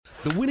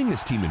The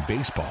winningest team in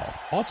baseball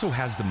also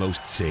has the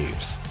most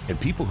saves, and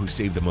people who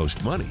save the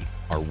most money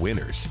are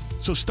winners.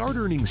 So start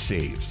earning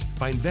saves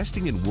by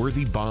investing in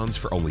worthy bonds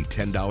for only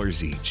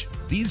 $10 each.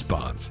 These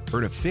bonds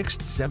earn a fixed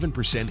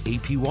 7%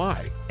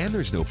 APY, and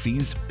there's no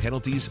fees,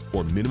 penalties,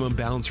 or minimum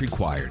balance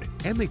required,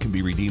 and they can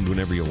be redeemed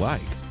whenever you like.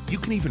 You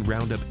can even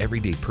round up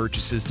everyday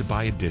purchases to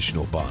buy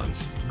additional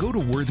bonds. Go to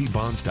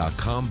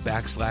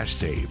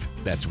worthybonds.com/save.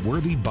 That's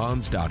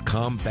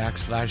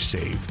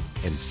worthybonds.com/save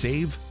and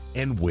save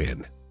and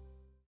win.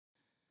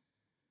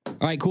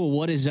 All right, cool.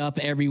 What is up,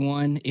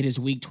 everyone? It is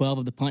week 12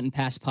 of the Punt and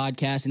Pass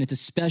podcast, and it's a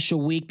special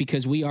week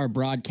because we are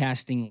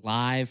broadcasting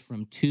live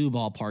from 2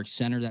 Ballpark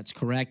Center. That's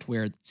correct,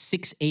 where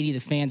 680 The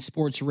Fan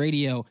Sports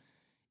Radio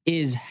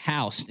is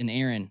housed. And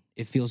Aaron,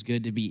 it feels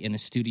good to be in a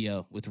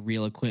studio with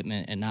real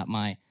equipment and not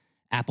my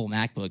Apple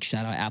MacBook.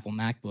 Shout out Apple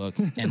MacBook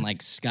and like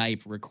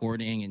Skype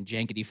recording and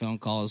jankety phone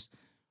calls.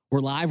 We're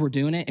live. We're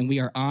doing it, and we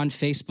are on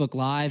Facebook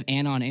Live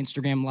and on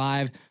Instagram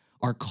Live.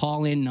 Our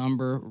call-in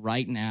number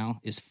right now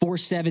is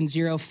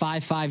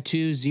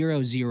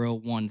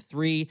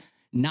 470-552-0013.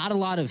 Not a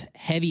lot of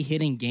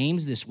heavy-hitting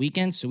games this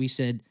weekend, so we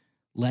said,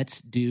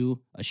 let's do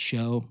a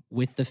show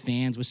with the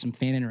fans, with some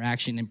fan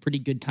interaction, and pretty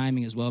good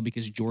timing as well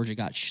because Georgia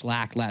got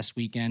shellacked last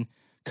weekend.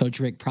 Coach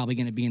Rick probably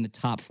going to be in the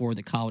top 4 of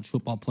the college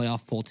football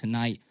playoff poll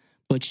tonight.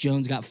 Butch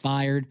Jones got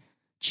fired.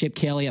 Chip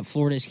Kelly at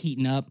Florida is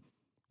heating up.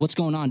 What's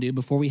going on, dude?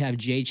 Before we have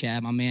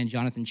J-Chad, my man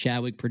Jonathan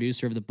Chadwick,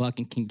 producer of the Buck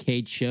and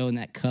Kincaid Show, and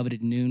that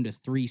coveted noon to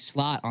 3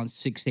 slot on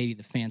 680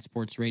 The Fan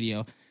Sports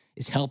Radio,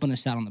 is helping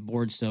us out on the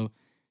board. So,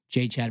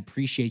 J-Chad,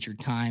 appreciate your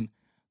time.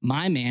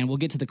 My man, we'll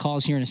get to the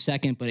calls here in a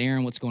second, but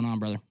Aaron, what's going on,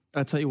 brother?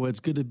 I'll tell you what, it's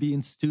good to be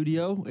in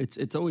studio.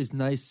 It's always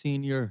nice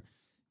seeing your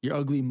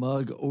ugly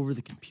mug over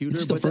the computer.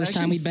 It's the first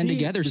time we've been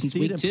together since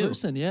week 2.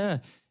 Person, yeah.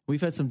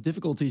 We've had some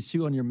difficulties,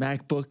 too, on your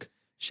MacBook.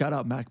 Shout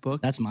out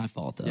MacBook. That's my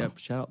fault, though. Yep,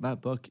 shout out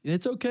MacBook.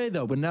 It's okay,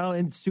 though. But now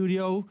in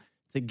studio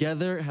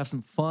together, have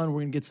some fun.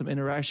 We're going to get some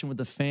interaction with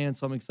the fans.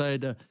 So I'm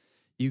excited to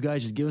you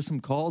guys just give us some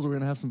calls. We're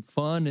going to have some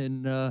fun,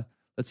 and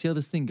let's see how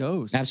this thing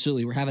goes.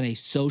 Absolutely. We're having a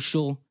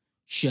social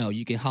show.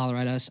 You can holler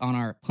at us on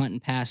our Punt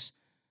and Pass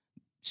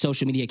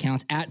social media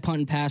accounts, at Punt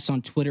and Pass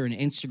on Twitter and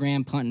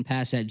Instagram,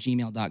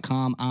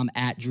 puntandpass@gmail.com. I'm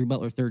at Drew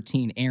Butler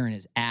 13. Aaron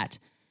is at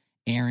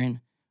Aaron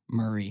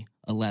Murray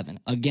 11.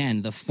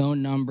 Again, the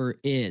phone number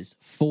is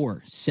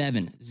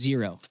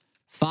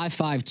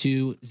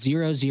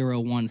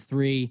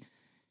 470-552-0013.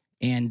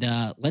 And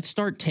let's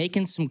start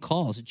taking some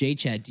calls.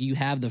 J-Chad, do you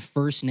have the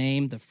first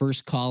name, the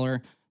first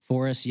caller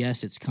for us?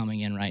 Yes, it's coming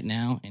in right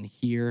now. And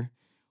here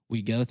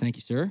we go. Thank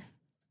you, sir.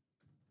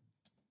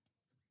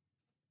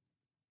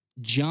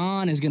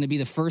 John is going to be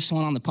the first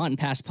one on the Punt and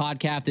Pass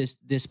podcast,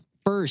 this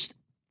first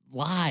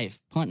live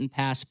Punt and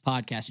Pass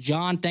podcast.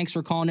 John, thanks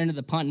for calling into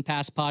the Punt and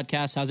Pass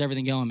podcast. How's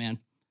everything going, man?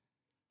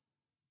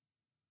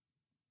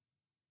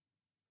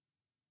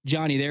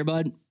 Johnny, there,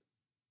 bud?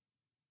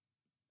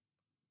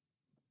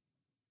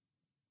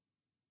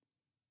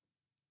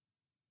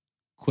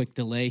 Quick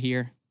delay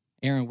here.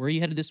 Aaron, where are you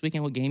headed this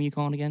weekend? What game are you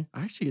calling again?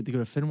 I actually get to go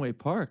to Fenway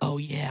Park. Oh,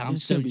 yeah. I'm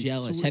so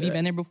jealous. Have you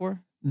been there before?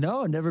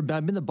 No, never been.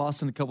 I've been to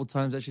Boston a couple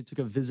times. I actually took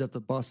a visit up to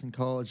Boston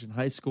College in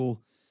high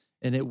school,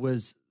 and it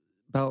was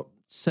about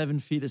 7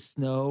 feet of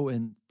snow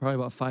and probably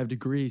about 5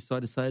 degrees. So I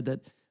decided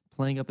that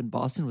playing up in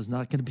Boston was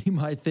not going to be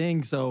my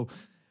thing. So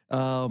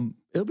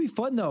it'll be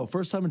fun, though.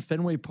 First time in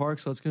Fenway Park,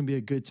 so it's going to be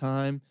a good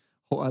time.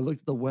 I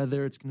looked at the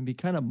weather. It's going to be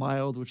kind of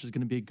mild, which is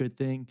going to be a good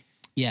thing.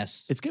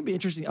 Yes. It's going to be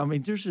interesting. I'm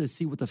interested to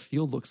see what the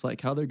field looks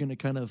like, how they're going to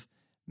kind of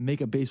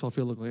make a baseball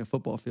field look like a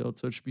football field.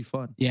 So it should be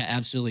fun. Yeah,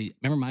 absolutely.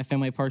 Remember my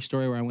Fenway Park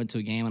story where I went to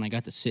a game and I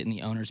got to sit in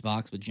the owner's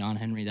box with John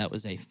Henry? That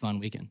was a fun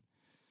weekend.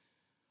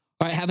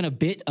 All right, having a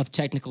bit of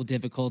technical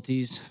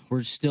difficulties.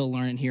 We're still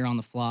learning here on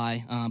the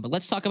fly. But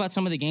let's talk about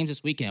some of the games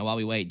this weekend while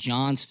we wait.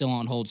 John's still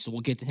on hold, so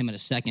we'll get to him in a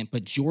second.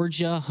 But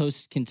Georgia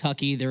hosts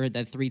Kentucky. They're at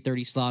that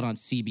 3:30 slot on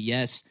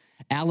CBS.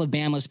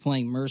 Alabama's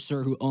playing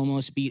Mercer, who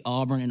almost beat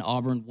Auburn, and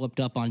Auburn whooped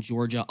up on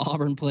Georgia.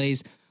 Auburn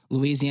plays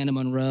Louisiana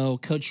Monroe.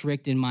 Coach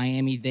Richt in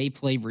Miami, they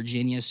play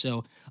Virginia.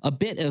 So a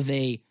bit of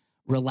a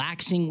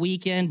relaxing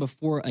weekend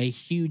before a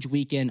huge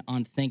weekend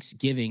on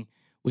Thanksgiving,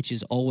 which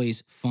is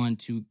always fun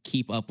to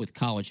keep up with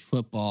college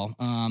football.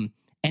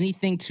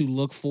 Anything to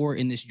look for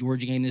in this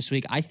Georgia game this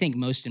week? I think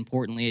most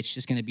importantly, it's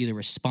just going to be the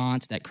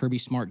response that Kirby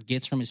Smart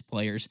gets from his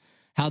players,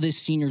 how this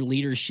senior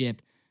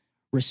leadership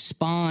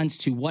responds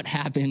to what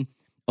happened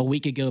a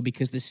week ago,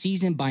 because the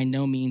season by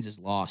no means is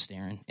lost,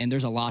 Aaron, and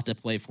there's a lot to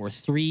play for.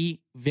 3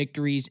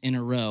 victories in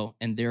a row,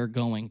 and they're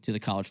going to the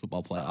college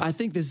football playoff. I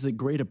think this is a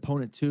great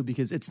opponent, too,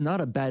 because it's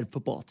not a bad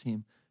football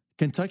team.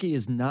 Kentucky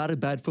is not a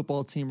bad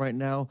football team right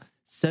now.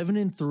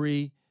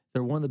 7-3.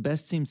 They're one of the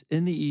best teams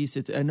in the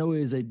East. I know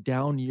it is a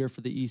down year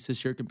for the East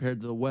this year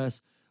compared to the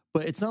West,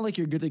 but it's not like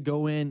you're good to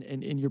go in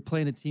and you're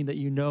playing a team that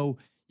you know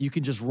you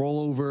can just roll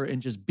over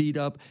and just beat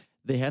up.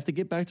 They have to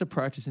get back to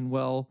practicing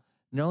well,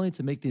 not only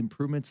to make the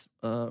improvements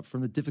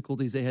from the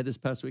difficulties they had this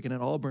past weekend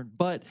at Auburn,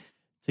 but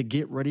to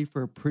get ready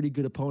for a pretty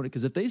good opponent.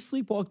 Because if they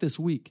sleepwalk this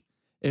week,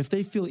 if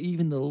they feel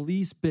even the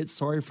least bit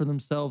sorry for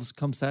themselves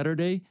come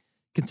Saturday,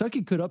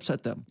 Kentucky could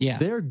upset them. Yeah.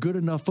 They're a good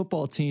enough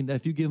football team that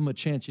if you give them a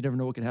chance, you never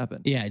know what can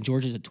happen. Yeah,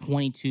 Georgia's a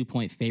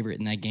 22-point favorite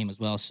in that game as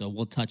well, so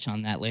we'll touch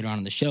on that later on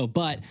in the show.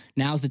 But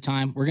now's the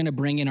time. We're going to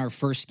bring in our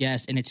first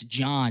guest, and it's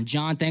John.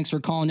 John, thanks for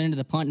calling into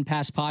the Punt and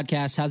Pass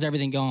podcast. How's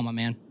everything going, my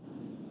man?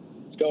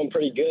 It's going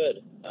pretty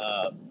good.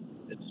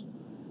 It's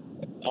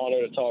an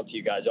honor to talk to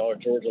you guys. Y'all are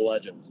Georgia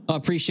legends. Oh,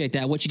 appreciate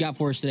that. What you got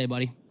for us today,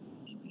 buddy?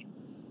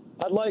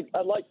 I'd like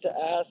to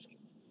ask,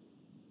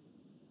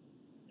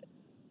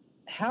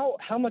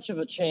 how much of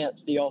a chance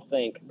do y'all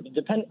think?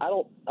 I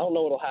don't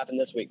know what'll happen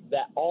this week.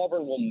 That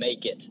Auburn will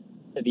make it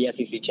to the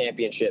SEC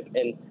championship,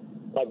 and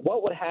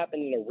what would happen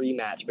in a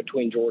rematch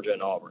between Georgia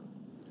and Auburn?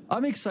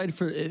 I'm excited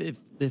for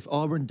if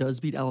Auburn does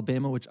beat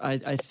Alabama, which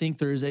I think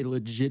there is a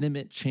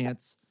legitimate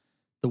chance.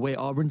 The way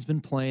Auburn's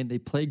been playing, they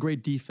play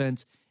great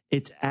defense.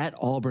 It's at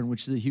Auburn,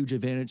 which is a huge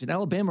advantage, and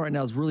Alabama right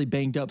now is really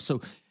banged up. So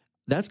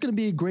that's going to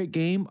be a great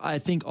game. I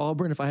think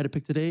Auburn, if I had to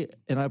pick today,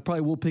 and I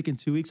probably will pick in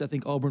 2 weeks, I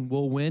think Auburn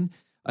will win.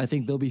 I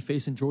think they'll be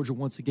facing Georgia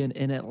once again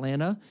in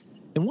Atlanta.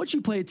 And once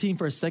you play a team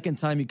for a second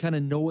time, you kind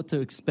of know what to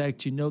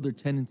expect. You know their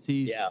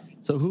tendencies. Yeah.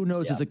 So who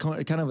knows? Yeah. It's a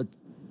kind of a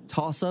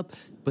toss-up.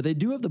 But they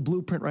do have the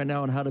blueprint right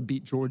now on how to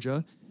beat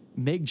Georgia.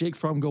 Make Jake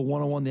Fromm go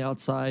one-on-one the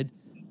outside.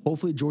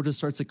 Hopefully Georgia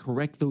starts to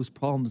correct those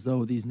problems,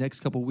 though, these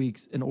next couple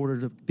weeks in order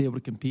to be able to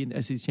compete in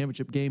the SEC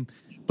championship game.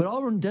 But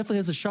Auburn definitely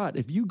has a shot.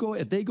 If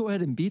they go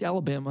ahead and beat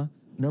Alabama,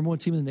 number one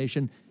team in the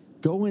nation,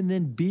 go and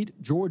then beat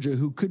Georgia,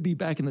 who could be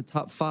back in the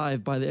top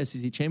 5 by the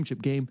SEC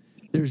championship game,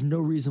 there's no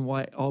reason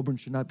why Auburn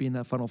should not be in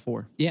that Final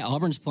Four. Yeah,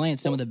 Auburn's playing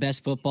some of the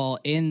best football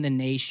in the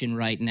nation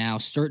right now.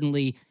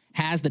 Certainly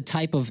has the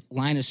type of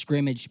line of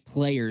scrimmage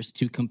players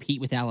to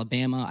compete with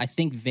Alabama. I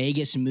think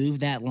Vegas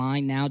moved that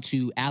line now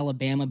to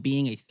Alabama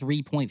being a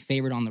 3-point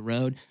favorite on the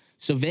road.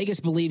 So Vegas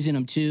believes in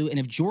them too. And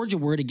if Georgia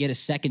were to get a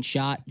second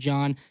shot,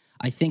 John,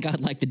 I think I'd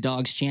like the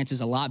Dogs'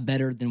 chances a lot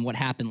better than what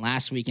happened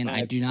last weekend.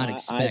 I do not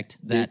expect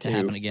that to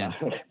happen again.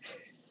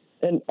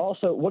 And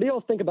also, what do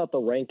y'all think about the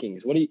rankings?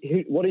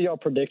 What are y'all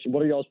predictions?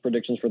 What are y'all's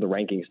predictions for the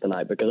rankings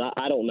tonight? Because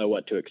I don't know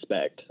what to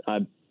expect.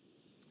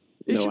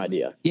 No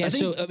idea. Yeah, I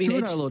think so I mean, Drew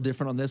and I it's are a little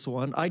different on this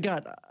one.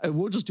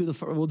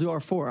 We'll do our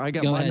 4. I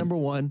got Go my ahead. number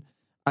 1.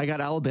 I got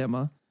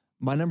Alabama.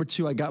 My number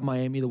 2, I got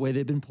Miami. The way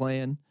they've been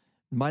playing.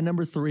 My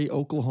number 3,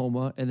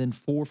 Oklahoma, and then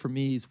 4 for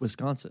me is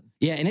Wisconsin.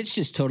 Yeah, and it's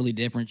just totally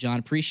different, John.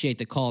 Appreciate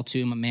the call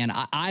too, my man.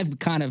 I've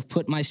kind of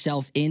put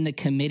myself in the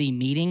committee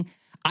meeting.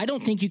 I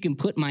don't think you can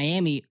put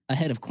Miami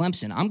ahead of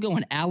Clemson. I'm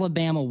going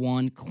Alabama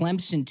 1,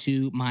 Clemson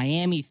 2,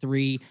 Miami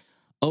 3,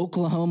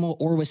 Oklahoma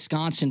or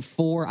Wisconsin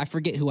 4. I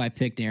forget who I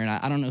picked, Aaron.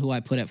 I don't know who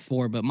I put at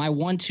 4, but my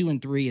 1, 2, and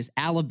 3 is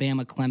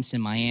Alabama, Clemson,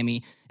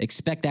 Miami.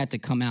 Expect that to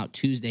come out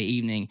Tuesday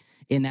evening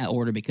in that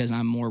order because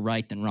I'm more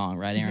right than wrong,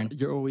 right, Aaron?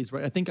 You're always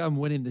right. I think I'm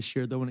winning this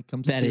year, though, when it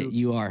comes Bet to it,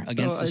 you are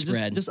against the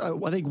spread.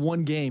 I think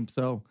one game,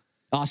 so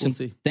awesome. we'll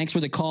see. Thanks for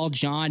the call,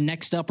 John.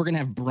 Next up, we're going to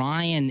have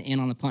Brian in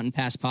on the Punt and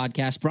Pass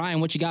podcast. Brian,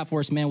 what you got for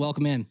us, man?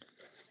 Welcome in.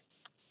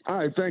 All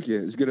right, thank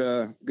you. It's good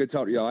to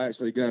talk to y'all. I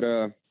actually got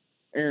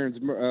Aaron's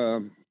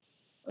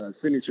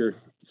signature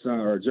sign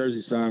or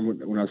jersey sign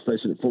when I was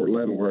stationed at Fort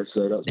Leavenworth,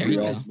 so that's There pretty you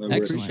go. awesome.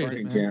 Excellent.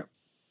 Training Appreciate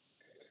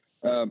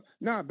camp.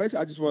 No, basically,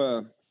 I just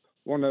want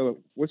to know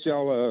what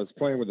y'all is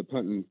playing with the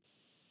punting,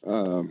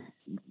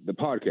 the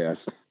podcast.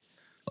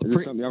 Is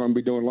this something y'all going to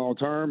be doing long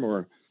term,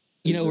 or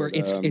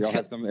it's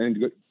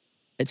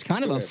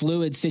kind of a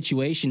fluid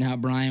situation now,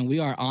 Brian. We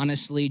are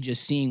honestly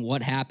just seeing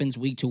what happens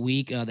week to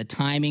week. The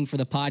timing for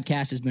the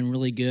podcast has been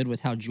really good with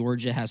how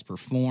Georgia has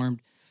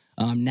performed.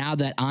 Now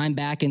that I'm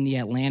back in the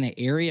Atlanta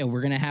area,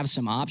 we're going to have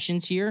some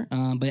options here.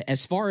 But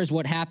as far as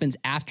what happens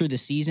after the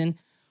season,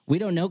 we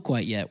don't know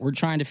quite yet. We're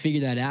trying to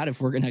figure that out if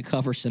we're going to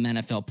cover some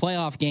NFL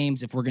playoff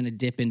games, if we're going to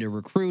dip into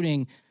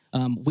recruiting.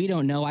 We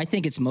don't know. I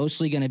think it's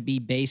mostly going to be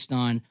based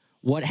on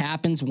what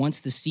happens once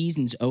the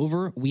season's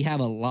over. We have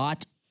a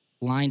lot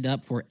lined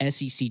up for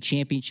SEC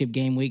championship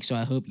game week, so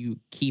I hope you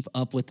keep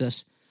up with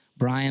us,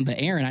 Brian. But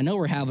Aaron, I know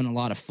we're having a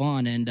lot of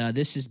fun, and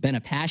this has been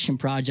a passion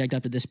project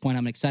up to this point.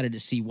 I'm excited to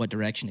see what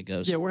direction it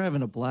goes. Yeah, we're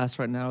having a blast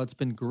right now. It's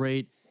been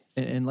great.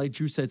 And like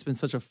Drew said, it's been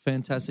such a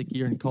fantastic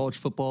year in college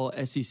football,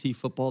 SEC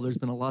football. There's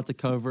been a lot to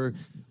cover.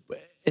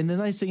 And the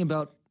nice thing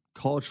about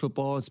college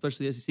football,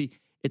 especially the SEC,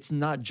 it's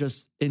not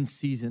just in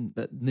season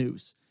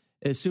news.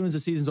 As soon as the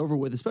season's over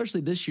with,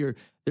 especially this year,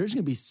 there's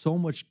going to be so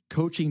much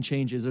coaching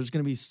changes. There's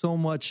going to be so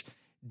much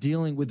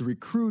dealing with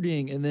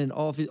recruiting. And then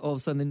all of a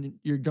sudden, then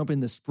you're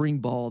jumping the spring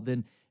ball,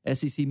 then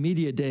SEC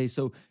Media Day.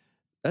 So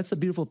that's a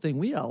beautiful thing.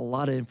 We got a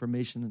lot of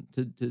information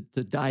to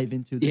dive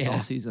into this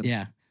offseason.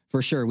 Yeah,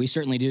 for sure. We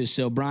certainly do.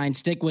 So, Brian,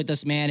 stick with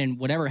us, man. And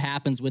whatever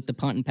happens with the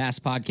Punt and Pass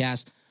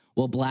podcast,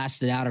 we'll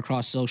blast it out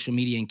across social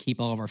media and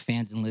keep all of our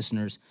fans and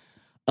listeners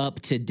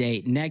up to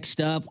date. Next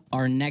up,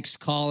 our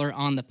next caller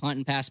on the Punt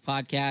and Pass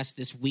podcast,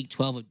 this Week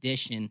 12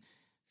 edition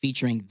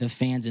featuring the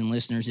fans and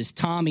listeners, is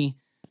Tommy.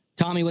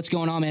 Tommy, what's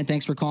going on, man?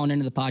 Thanks for calling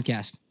into the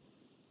podcast.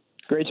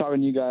 Great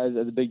talking to you guys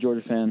as a big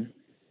Georgia fan.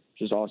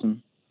 Just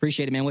awesome.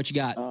 Appreciate it, man. What you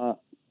got?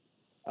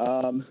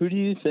 Who do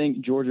you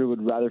think Georgia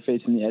would rather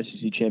face in the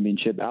SEC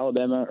championship,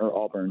 Alabama or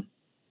Auburn?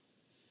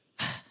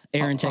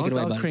 Aaron, take it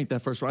away, I'll buddy. crank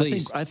that first one.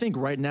 Please. I think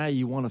right now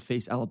you want to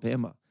face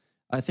Alabama.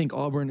 I think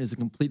Auburn is a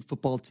complete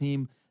football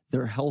team.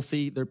 They're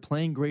healthy. They're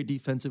playing great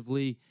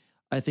defensively.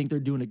 I think they're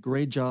doing a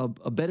great job,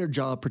 a better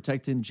job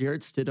protecting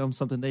Jarrett Stidham,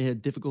 something they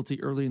had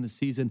difficulty early in the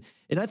season.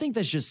 And I think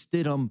that's just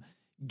Stidham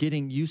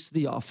getting used to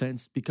the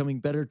offense, becoming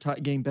better,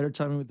 getting better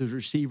timing with his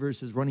receivers,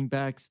 his running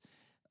backs.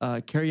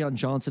 Kerryon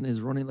Johnson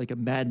is running like a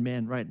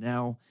madman right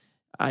now.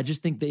 I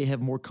just think they have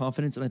more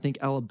confidence, and I think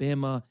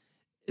Alabama,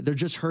 they're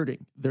just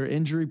hurting. They're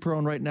injury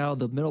prone right now.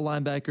 The middle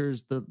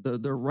linebackers,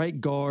 the right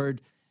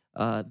guard,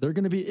 they're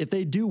going to be, if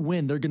they do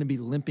win, they're going to be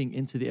limping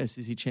into the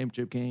SEC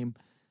championship game.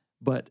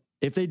 But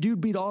if they do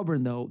beat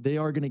Auburn, though, they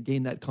are going to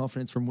gain that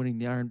confidence from winning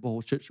the Iron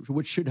Bowl,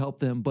 which should help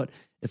them. But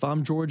if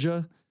I'm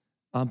Georgia,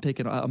 I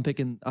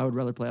would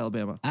rather play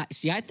Alabama. I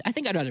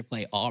think I'd rather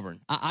play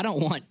Auburn. I don't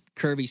want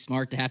Kirby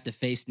Smart to have to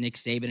face Nick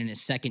Saban in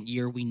his second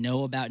year. We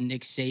know about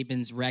Nick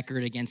Saban's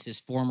record against his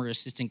former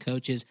assistant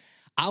coaches.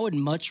 I would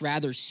much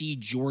rather see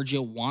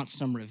Georgia want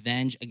some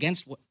revenge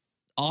against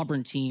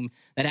Auburn team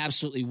that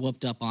absolutely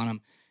whooped up on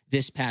them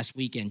this past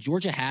weekend.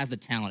 Georgia has the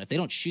talent. If they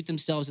don't shoot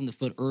themselves in the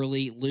foot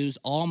early, lose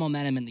all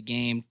momentum in the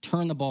game,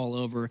 turn the ball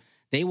over,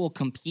 they will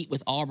compete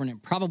with Auburn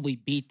and probably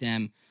beat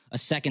them a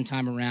second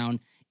time around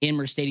in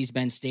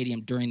Mercedes-Benz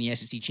Stadium during the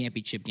SEC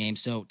championship game.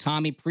 So,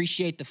 Tommy,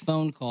 appreciate the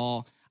phone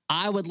call.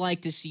 I would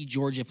like to see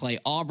Georgia play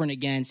Auburn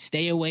again,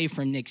 stay away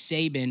from Nick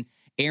Saban.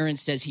 Aaron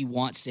says he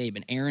wants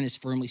Saban. Aaron is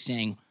firmly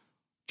saying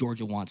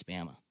Georgia wants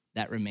Bama.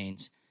 That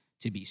remains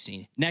to be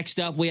seen. Next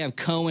up, we have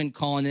Cohen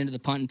calling into the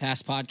Punt and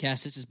Pass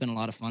podcast. This has been a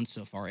lot of fun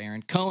so far,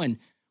 Aaron. Cohen,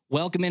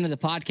 welcome into the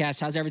podcast.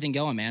 How's everything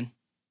going, man?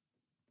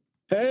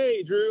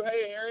 Hey, Drew.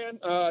 Hey,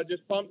 Aaron.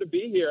 Just pumped to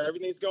be here.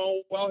 Everything's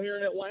going well here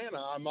in Atlanta.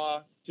 I'm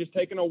just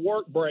taking a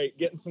work break,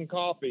 getting some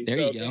coffee. There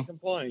you go. Can't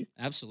complain.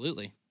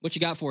 Absolutely. What you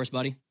got for us,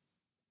 buddy?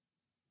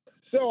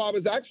 So I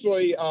was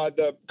actually,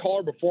 the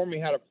caller before me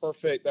had a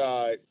perfect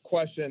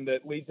question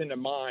that leads into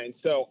mine.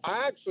 So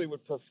I actually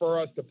would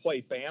prefer us to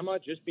play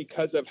Bama just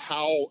because of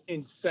how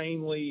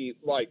insanely,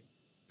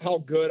 how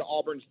good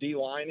Auburn's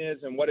D-line is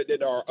and what it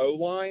did to our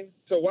O-line.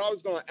 So what I was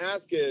going to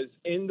ask is,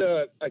 in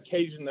the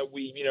occasion that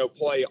we,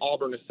 play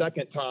Auburn a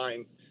second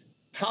time,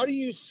 how do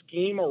you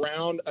scheme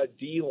around a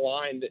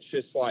D-line that's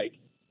just,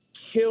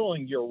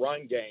 killing your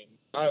run game?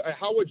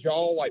 How would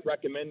y'all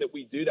recommend that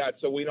we do that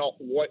so we don't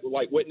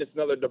witness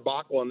another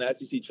debacle in the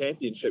SEC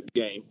championship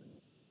game?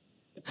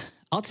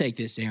 I'll take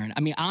this, Aaron. I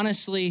mean,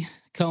 honestly,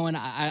 Cohen,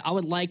 I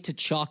would like to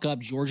chalk up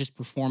Georgia's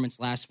performance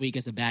last week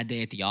as a bad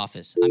day at the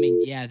office. I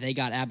mean, yeah, they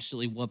got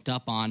absolutely whooped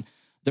up on.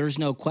 There's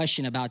no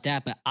question about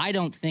that. But I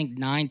don't think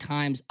 9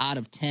 times out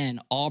of 10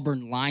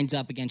 Auburn lines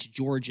up against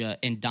Georgia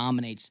and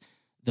dominates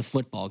the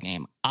football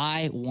game.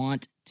 I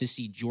want to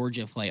see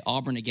Georgia play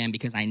Auburn again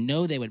because I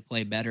know they would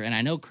play better, and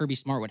I know Kirby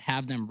Smart would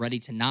have them ready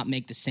to not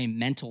make the same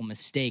mental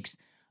mistakes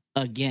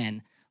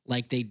again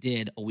like they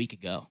did a week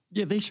ago.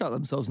 Yeah, they shot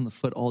themselves in the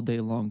foot all day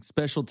long.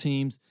 Special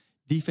teams,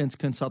 defense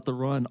couldn't stop the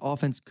run.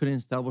 Offense couldn't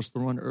establish the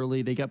run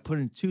early. They got put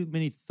in too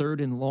many third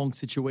and long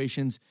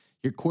situations.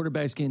 Your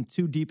quarterback's getting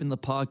too deep in the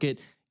pocket,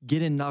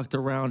 getting knocked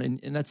around,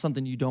 and that's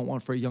something you don't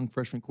want for a young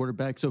freshman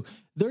quarterback. So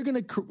they're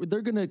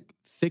gonna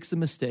fix the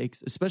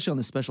mistakes, especially on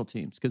the special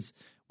teams, because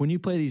when you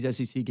play these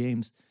SEC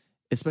games,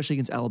 especially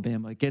against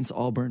Alabama, against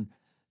Auburn,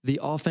 the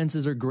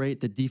offenses are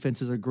great, the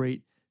defenses are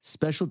great.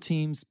 Special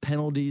teams,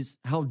 penalties,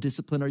 how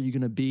disciplined are you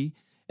going to be?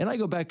 And I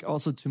go back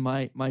also to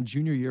my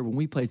junior year when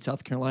we played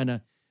South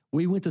Carolina.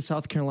 We went to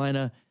South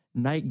Carolina,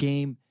 night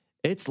game.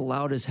 It's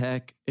loud as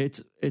heck.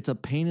 It's a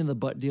pain in the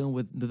butt dealing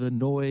with the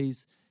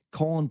noise,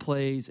 calling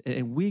plays,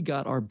 and we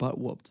got our butt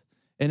whooped.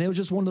 And it was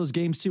just one of those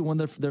games, too. When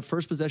their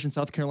first possession,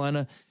 South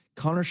Carolina,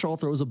 Connor Shaw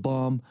throws a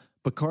bomb.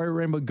 Bakari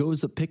Rambo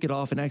goes to pick it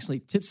off and actually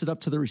tips it up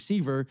to the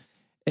receiver.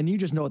 And you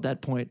just know at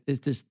that point,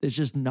 it's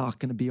just not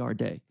going to be our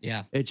day.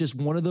 Yeah. It's just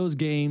one of those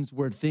games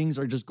where things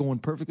are just going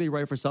perfectly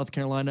right for South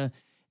Carolina.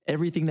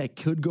 Everything that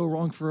could go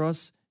wrong for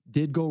us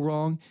did go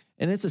wrong.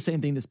 And it's the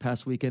same thing this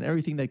past weekend.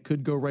 Everything that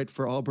could go right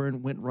for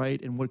Auburn went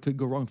right, and what could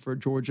go wrong for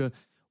Georgia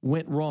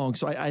went wrong.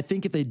 So I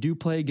think if they do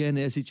play again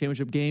in the SEC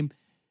championship game,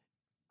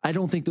 I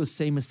don't think those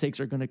same mistakes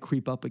are going to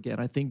creep up again.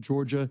 I think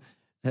Georgia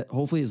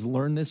hopefully has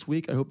learned this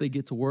week. I hope they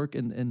get to work,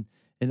 and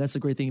that's the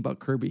great thing about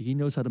Kirby. He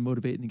knows how to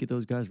motivate and get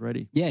those guys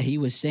ready. Yeah, he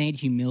was saying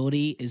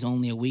humility is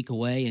only a week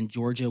away, and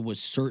Georgia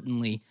was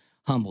certainly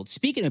humbled.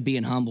 Speaking of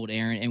being humbled,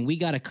 Aaron, and we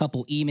got a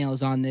couple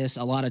emails on this,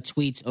 a lot of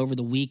tweets over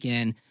the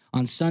weekend.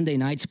 On Sunday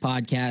night's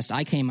podcast,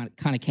 I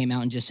came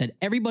out and just said,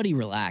 everybody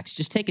relax.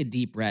 Just take a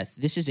deep breath.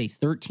 This is a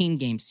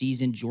 13-game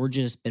season.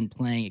 Georgia's been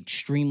playing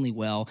extremely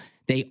well.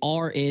 They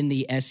are in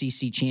the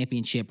SEC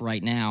championship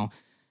right now.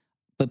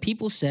 But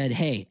people said,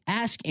 hey,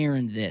 ask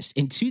Aaron this.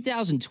 In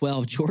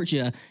 2012,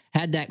 Georgia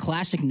had that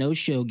classic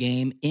no-show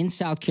game in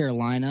South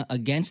Carolina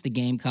against the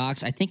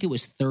Gamecocks. I think it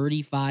was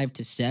 35-7.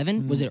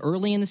 Mm-hmm. Was it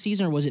early in the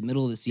season or was it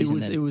middle of the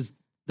season? It was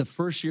the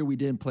first year we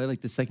didn't play,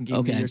 like the second game.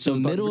 Okay, of the year, so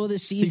middle of the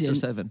season. 6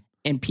 or 7.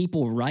 and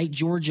people write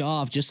Georgia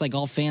off just like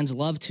all fans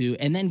love to.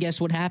 And then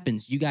guess what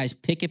happens? You guys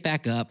pick it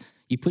back up.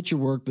 You put your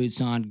work boots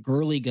on.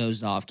 Gurley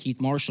goes off.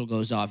 Keith Marshall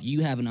goes off.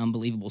 You have an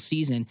unbelievable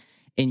season,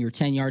 and you're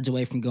 10 yards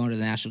away from going to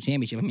the national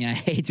championship. I mean, I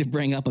hate to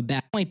bring up a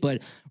bad point,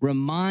 but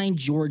remind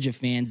Georgia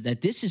fans that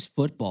this is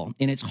football,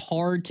 and it's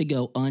hard to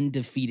go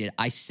undefeated.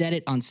 I said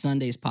it on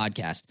Sunday's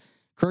podcast.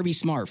 Kirby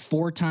Smart,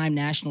 4-time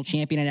national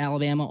champion at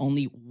Alabama,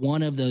 only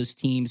one of those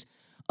teams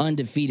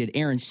undefeated.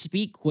 Aaron,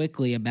 speak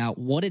quickly about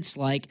what it's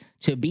like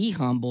to be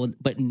humbled,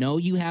 but know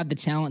you have the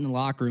talent in the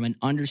locker room and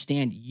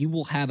understand you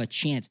will have a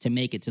chance to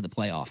make it to the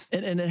playoff.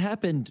 And it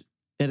happened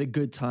at a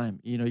good time.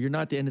 You know, you're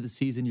not at the end of the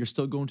season. You're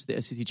still going to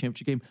the SEC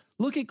championship game.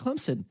 Look at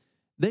Clemson.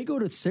 They go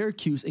to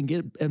Syracuse and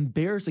get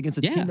embarrassed against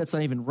a team that's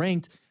not even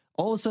ranked.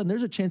 All of a sudden,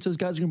 there's a chance those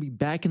guys are going to be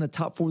back in the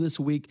top 4 this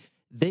week.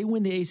 They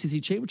win the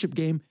ACC championship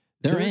game.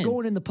 They're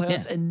going in the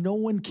playoffs, and no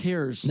one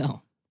cares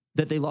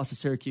that they lost to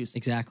Syracuse.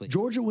 Exactly.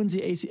 Georgia wins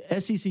the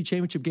SEC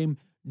championship game.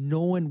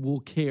 No one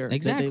will care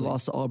that they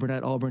lost to Auburn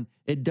at Auburn.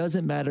 It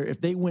doesn't matter. If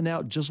they win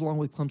out just along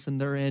with Clemson,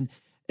 they're in.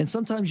 And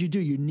sometimes you do.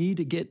 You need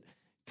to get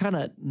kind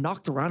of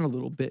knocked around a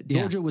little bit.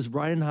 Georgia was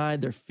riding high.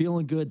 They're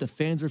feeling good. The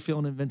fans are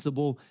feeling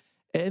invincible.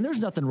 And there's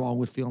nothing wrong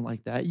with feeling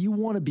like that. You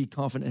want to be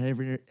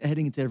confident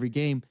heading into every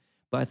game.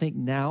 But I think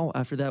now,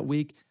 after that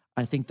week,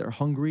 I think they're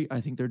hungry.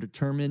 I think they're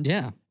determined.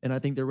 Yeah. And I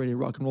think they're ready to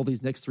rock and roll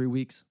these next 3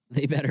 weeks.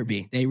 They better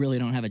be. They really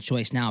don't have a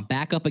choice. Now,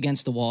 back up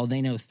against the wall.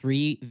 They know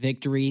 3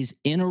 victories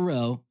in a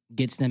row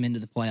gets them into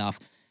the playoff.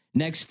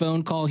 Next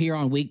phone call here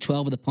on week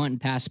 12 of the Punt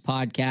and Pass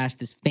podcast,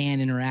 this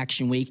fan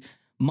interaction week.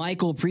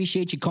 Michael,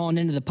 appreciate you calling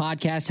into the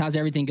podcast. How's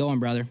everything going,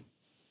 brother?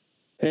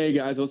 Hey,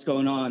 guys. What's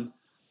going on?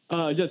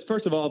 Just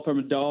first of all, from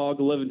a dog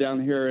living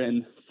down here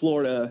in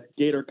Florida,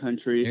 Gator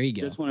country. There you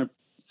go. Just want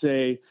to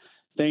say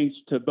thanks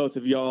to both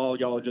of y'all.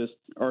 Y'all just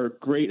are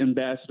great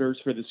ambassadors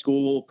for the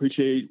school.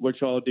 Appreciate what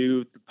y'all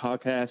do. The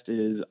podcast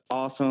is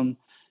awesome.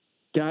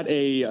 Got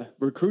a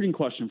recruiting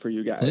question for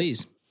you guys.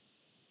 Please.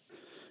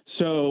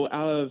 So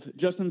out of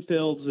Justin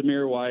Fields,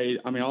 Zamir White,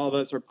 I mean, all of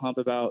us are pumped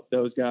about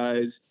those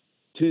guys.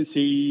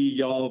 Tennessee,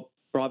 y'all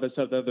brought this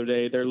up the other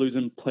day. They're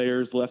losing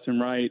players left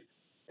and right.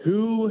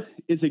 Who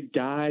is a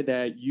guy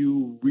that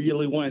you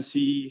really want to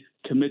see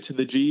commit to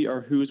the G,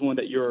 or who's one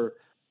that you're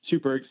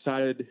super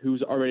excited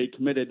who's already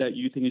committed that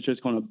you think is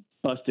just going to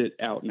bust it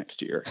out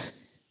next year?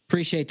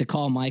 Appreciate the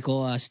call,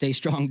 Michael. Stay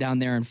strong down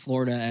there in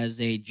Florida as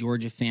a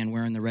Georgia fan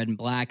wearing the red and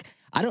black.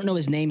 I don't know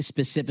his name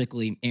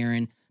specifically,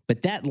 Aaron,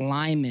 but that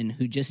lineman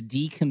who just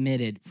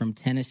decommitted from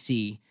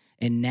Tennessee,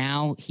 and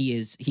now he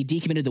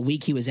decommitted the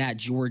week he was at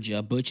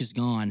Georgia. Butch is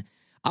gone.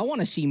 I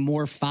want to see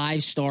more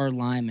 5-star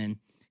linemen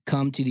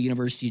come to the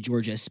University of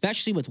Georgia,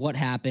 especially with what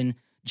happened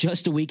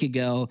just a week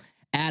ago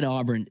at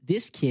Auburn.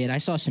 This kid, I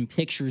saw some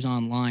pictures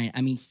online.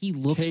 I mean, he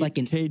looks like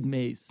Cade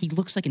Mays. He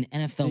looks like an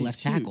NFL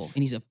left tackle,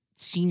 and he's a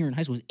senior in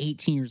high school. He's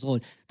 18 years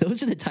old.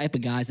 Those are the type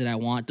of guys that I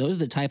want. Those are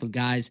the type of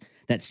guys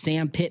that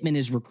Sam Pittman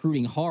is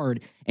recruiting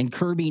hard, and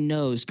Kirby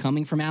knows,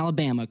 coming from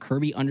Alabama,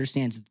 Kirby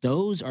understands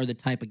those are the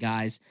type of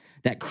guys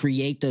that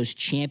create those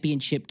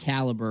championship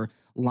caliber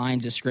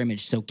lines of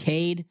scrimmage. So,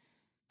 Cade,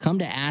 come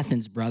to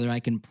Athens, brother. I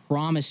can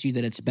promise you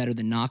that it's better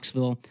than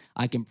Knoxville.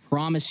 I can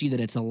promise you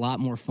that it's a lot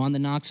more fun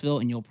than Knoxville,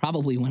 and you'll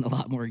probably win a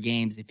lot more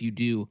games if you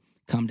do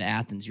come to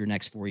Athens your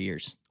next 4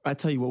 years. I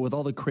tell you what, with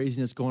all the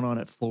craziness going on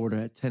at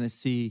Florida, at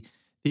Tennessee,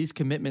 these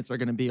commitments are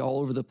going to be all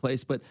over the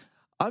place. But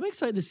I'm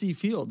excited to see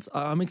Fields.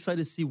 I'm excited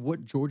to see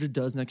what Georgia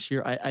does next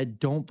year. I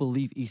don't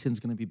believe Eason's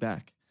going to be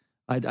back.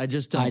 I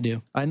just don't. I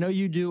do. I know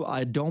you do.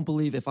 I don't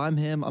believe. If I'm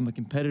him, I'm a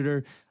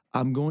competitor.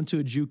 I'm going to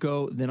a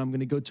JUCO, then I'm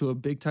going to go to a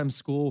big-time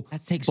school.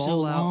 That takes so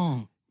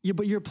long. Yeah,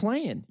 but you're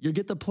playing. You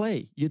get to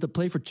play. You get to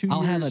play for 2 years.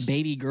 I'll have a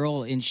baby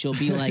girl, and she'll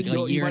be like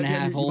a year and a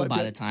half old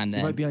by the time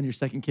then. You might be on your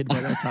second kid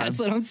by that time. That's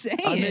what I'm saying.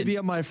 Maybe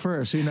on my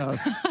first. Who knows?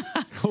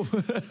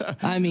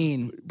 I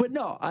mean. But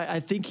no,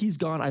 I think he's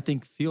gone. I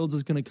think Fields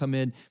is going to come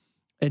in,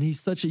 and he's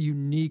such a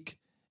unique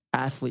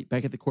athlete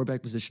back at the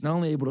quarterback position. Not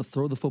only able to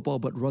throw the football,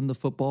 but run the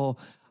football.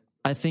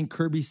 I think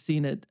Kirby's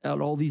seen it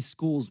at all these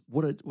schools,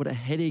 what a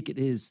headache it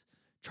is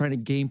trying to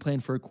game plan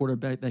for a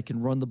quarterback that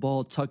can run the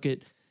ball, tuck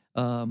it,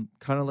 kind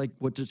of like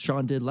what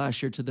Deshaun did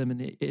last year to them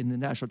in the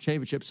national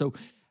championship. So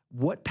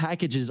what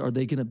packages are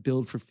they going to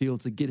build for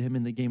Fields to get him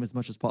in the game as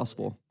much as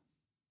possible?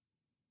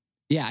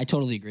 Yeah, I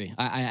totally agree.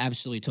 I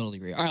absolutely totally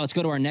agree. All right, let's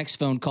go to our next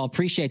phone call.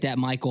 Appreciate that,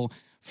 Michael.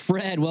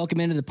 Fred, welcome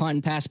into the Punt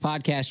and Pass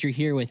podcast. You're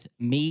here with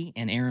me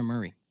and Aaron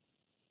Murray.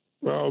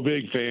 Oh,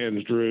 big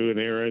fans, Drew and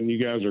Aaron.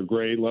 You guys are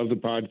great. Love the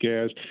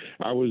podcast.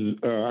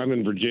 I'm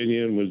in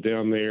Virginia and was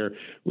down there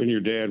when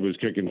your dad was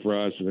kicking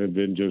for us, and have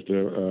been just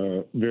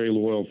a very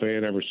loyal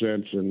fan ever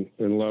since,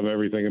 and love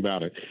everything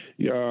about it.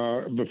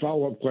 The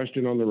follow-up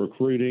question on the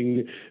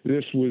recruiting,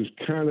 this was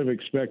kind of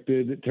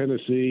expected at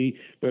Tennessee,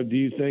 but do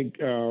you think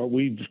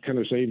we've kind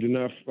of saved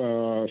enough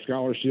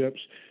scholarships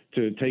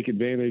to take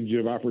advantage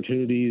of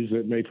opportunities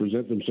that may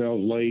present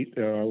themselves late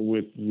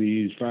with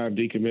these 5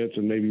 decommits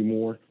and maybe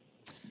more?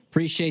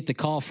 Appreciate the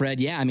call,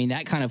 Fred. Yeah, I mean,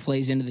 that kind of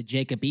plays into the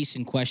Jacob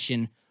Eason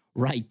question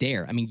right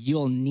there. I mean,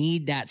 you'll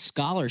need that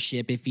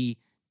scholarship if he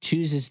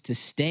chooses to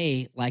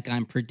stay like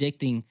I'm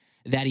predicting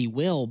that he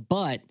will.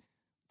 But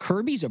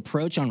Kirby's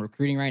approach on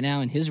recruiting right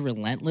now and his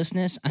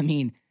relentlessness, I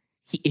mean,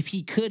 if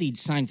he could, he'd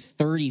sign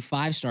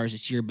 35 stars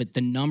this year, but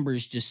the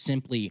numbers just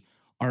simply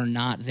are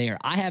not there.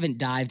 I haven't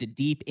dived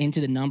deep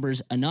into the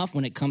numbers enough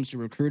when it comes to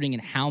recruiting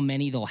and how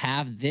many they'll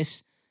have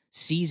this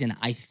season.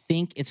 I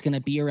think it's going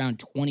to be around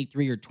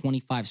 23 or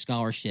 25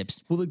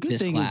 scholarships. Well, the good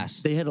thing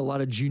is they had a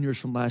lot of juniors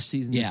from last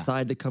season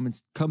decide to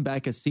come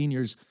back as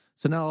seniors.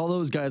 So now all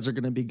those guys are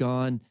going to be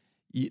gone.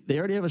 They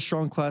already have a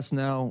strong class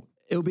now.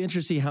 It'll be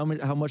interesting to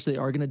see how much they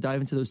are going to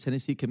dive into those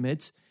Tennessee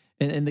commits.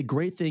 And the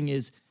great thing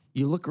is,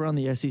 you look around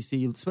the SEC,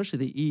 especially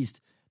the East,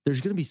 there's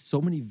going to be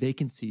so many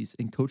vacancies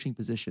in coaching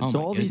positions.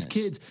 So all these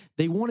kids,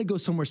 they want to go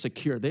somewhere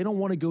secure. They don't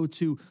want to go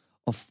to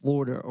a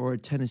Florida or a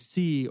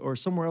Tennessee or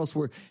somewhere else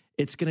where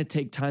it's going to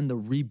take time to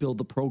rebuild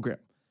the program.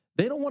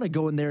 They don't want to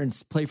go in there and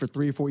play for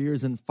 3 or 4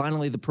 years and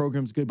finally the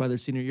program's good by their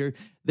senior year.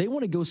 They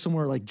want to go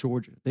somewhere like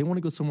Georgia. They want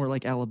to go somewhere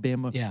like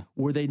Alabama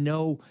where they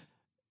know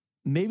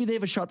maybe they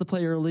have a shot to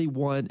play early,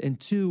 1, and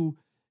 2,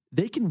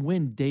 they can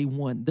win day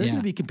one. They're going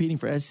to be competing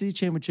for SEC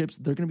championships.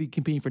 They're going to be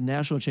competing for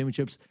national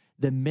championships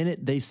the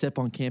minute they step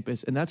on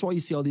campus. And that's why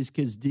you see all these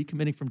kids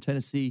decommitting from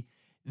Tennessee.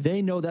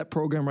 They know that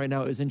program right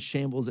now is in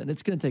shambles, and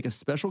it's going to take a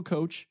special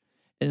coach,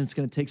 and it's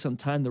going to take some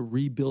time to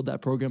rebuild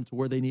that program to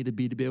where they need to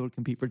be able to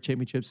compete for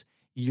championships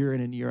year in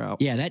and year out.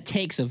 Yeah, that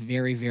takes a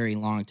very, very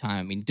long time.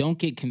 I mean, don't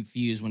get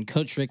confused. When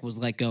Coach Rick was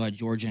let go at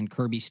Georgia and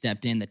Kirby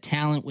stepped in, the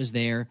talent was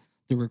there.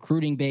 The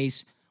recruiting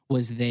base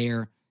was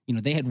there. You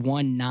know, they had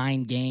won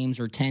 9 games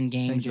or 10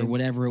 games or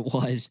whatever it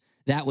was.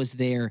 That was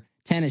there.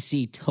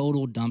 Tennessee,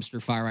 total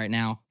dumpster fire right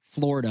now.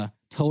 Florida,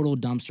 total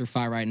dumpster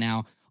fire right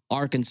now.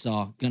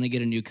 Arkansas, going to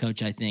get a new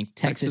coach, I think.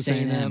 Texas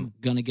A&M,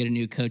 going to get a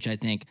new coach, I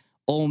think.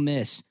 Ole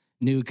Miss,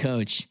 new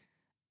coach.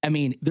 I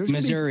mean,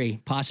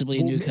 Missouri, possibly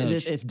a new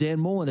coach. If Dan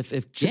Mullen,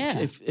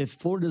 if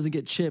Florida doesn't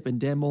get Chip and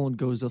Dan Mullen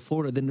goes to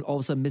Florida, then all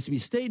of a sudden Mississippi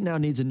State now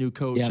needs a new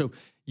coach. Yep. So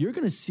you're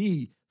going to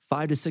see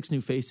 5 to 6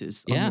 new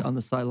faces on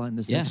the sideline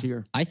this next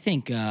year. I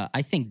think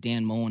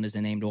Dan Mullen is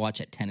a name to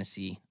watch at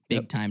Tennessee.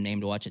 Big time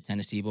name to watch at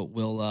Tennessee, but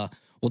we'll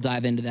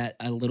dive into that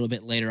a little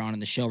bit later on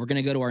in the show. We're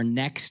going to go to our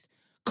next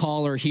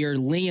caller here.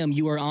 Liam,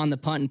 you are on the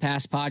Punt and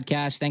Pass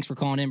podcast. Thanks for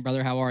calling in,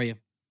 brother. How are you?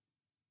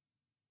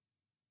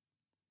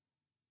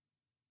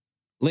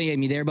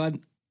 Liam, you there, bud?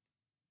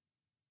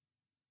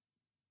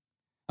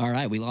 All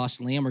right, we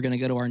lost Liam. We're going to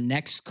go to our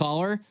next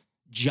caller,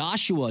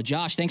 Joshua.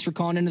 Josh, thanks for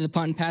calling into the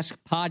Punt and Pass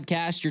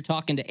podcast. You're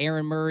talking to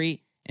Aaron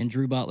Murray and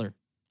Drew Butler.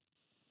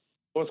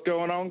 What's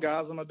going on,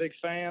 guys? I'm a big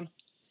fan.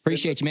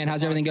 Appreciate you, man.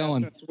 How's everything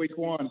going? Since week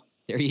 1.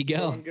 There you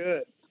go. Doing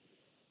good.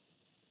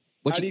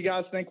 How do you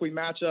guys think we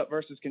match up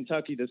versus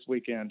Kentucky this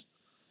weekend?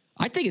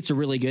 I think it's a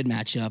really good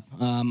matchup.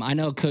 I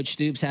know Coach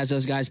Stoops has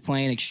those guys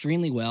playing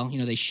extremely well. You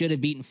know, they should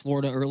have beaten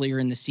Florida earlier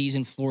in the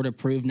season. Florida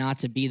proved not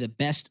to be the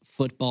best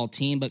football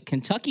team, but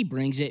Kentucky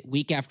brings it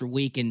week after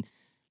week. And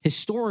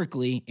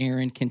historically,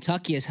 Aaron,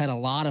 Kentucky has had a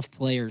lot of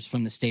players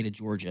from the state of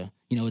Georgia.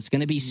 You know, it's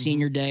going to be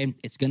senior day.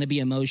 It's going to be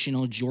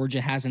emotional.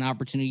 Georgia has an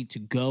opportunity to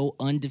go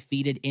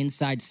undefeated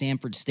inside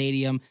Sanford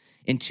Stadium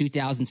in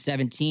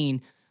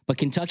 2017, but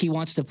Kentucky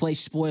wants to play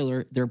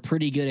spoiler. They're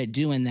pretty good at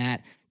doing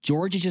that.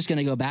 Georgia's just going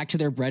to go back to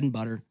their bread and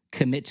butter,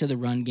 commit to the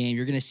run game.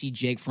 You're going to see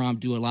Jake Fromm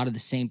do a lot of the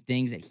same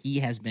things that he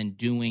has been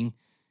doing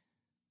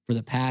for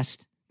the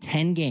past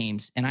 10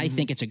 games, and I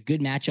think it's a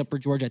good matchup for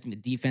Georgia. I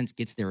think the defense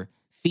gets their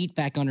feet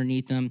back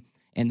underneath them,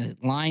 and the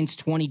line's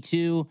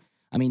 22.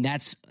 I mean,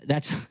 that's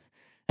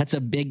a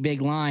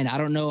big line. I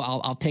don't know.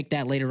 I'll pick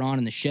that later on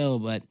in the show,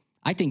 but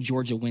I think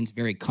Georgia wins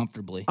very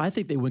comfortably. I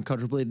think they win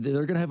comfortably.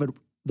 They're going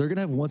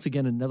to have once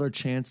again another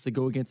chance to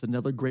go against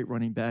another great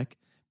running back.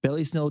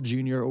 Bailey Snell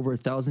Jr. over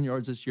 1,000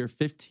 yards this year,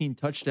 15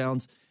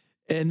 touchdowns,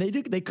 and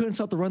they couldn't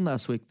stop the run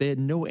last week. They had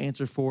no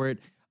answer for it.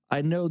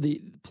 I know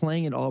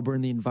playing in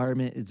Auburn, the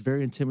environment, it's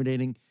very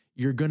intimidating.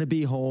 You're going to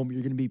be home.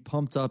 You're going to be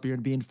pumped up. You're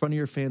going to be in front of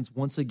your fans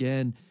once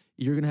again.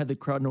 You're going to have the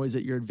crowd noise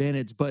at your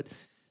advantage. But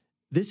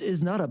this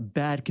is not a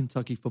bad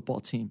Kentucky football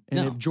team. And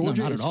if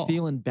Georgia is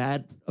feeling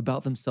bad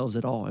about themselves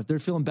at all, if they're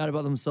feeling bad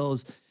about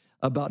themselves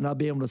about not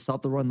being able to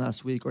stop the run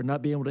last week or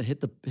not being able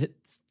to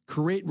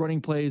create running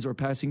plays or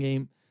passing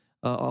game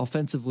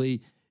offensively,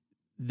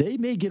 they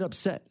may get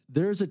upset.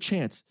 There's a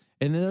chance.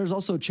 And then there's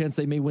also a chance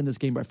they may win this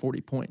game by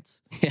 40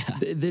 points. Yeah.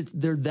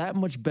 They're that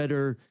much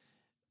better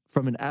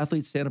from an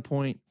athlete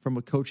standpoint, from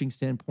a coaching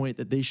standpoint,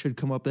 that they should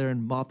come up there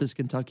and mop this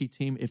Kentucky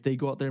team if they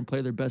go out there and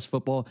play their best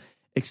football,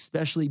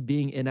 especially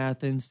being in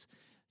Athens.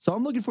 So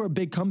I'm looking for a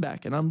big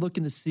comeback, and I'm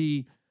looking to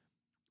see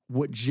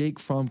what Jake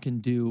Fromm can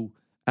do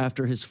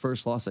after his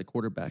first loss at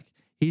quarterback.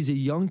 He's a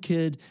young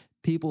kid.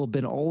 People have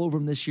been all over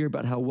him this year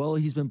about how well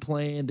he's been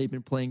playing. They've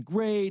been playing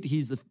great.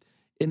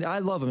 And I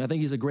love him. I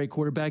think he's a great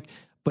quarterback.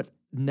 But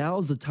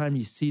now's the time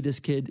you see this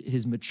kid,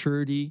 his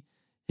maturity,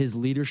 his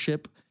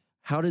leadership.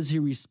 How does he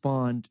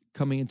respond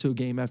coming into a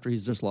game after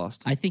he's just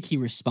lost? I think he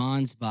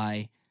responds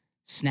by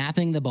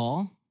snapping the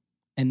ball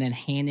and then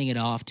handing it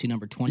off to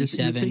number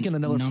 27, You're thinking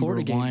another number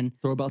Florida 1. game.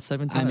 Throw about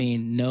 7 times. I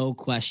mean, no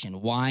question.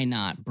 Why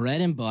not?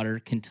 Bread and butter.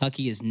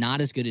 Kentucky is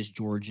not as good as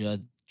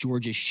Georgia.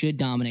 Georgia should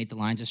dominate the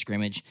lines of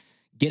scrimmage.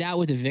 Get out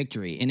with a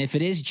victory. And if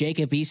it is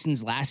Jacob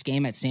Eason's last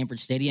game at Sanford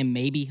Stadium,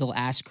 maybe he'll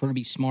ask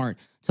Kirby Smart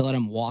to let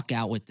him walk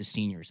out with the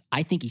seniors.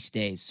 I think he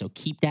stays, so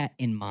keep that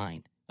in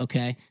mind,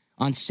 okay?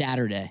 On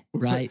Saturday,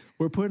 right?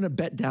 We're putting a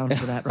bet down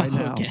for that right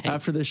now. Okay.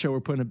 After this show, we're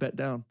putting a bet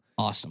down.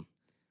 Awesome.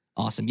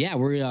 Yeah,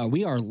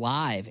 we are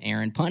live,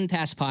 Aaron. Punt and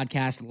Pass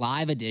Podcast,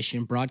 live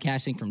edition,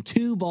 broadcasting from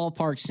 2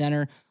 Ballpark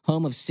Center,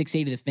 home of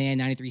 680 The Fan,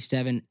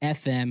 93.7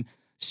 FM,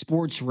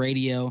 sports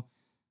radio.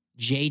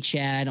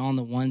 J-Chad on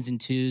the 1s and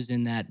 2s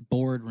in that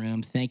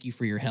boardroom. Thank you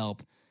for your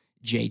help,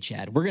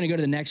 J-Chad. We're going to go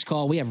to the next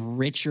call. We have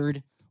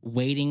Richard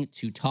waiting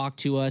to talk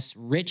to us.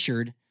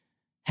 Richard,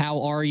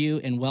 how are you?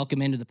 And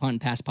welcome into the Punt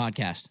and Pass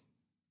Podcast.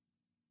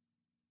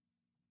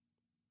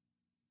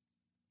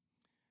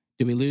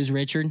 Did we lose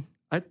Richard?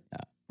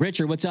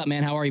 Richard, what's up,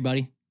 man? How are you,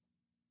 buddy?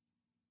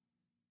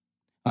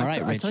 All right,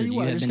 Richard. I tell you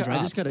what, I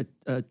just got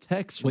a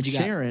text from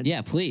Sharon.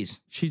 Yeah, please.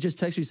 She just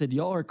texted me, said,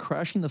 y'all are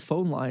crashing the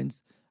phone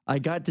lines. I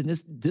got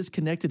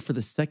disconnected for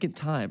the second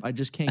time. I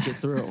just can't get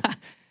through.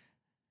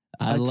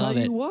 I love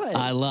it.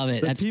 I love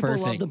it. That's people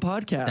perfect. Love the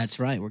podcast. That's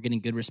right. We're getting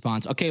good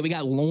response. Okay, we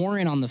got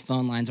Lauren on the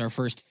phone lines, our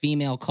first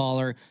female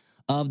caller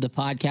of the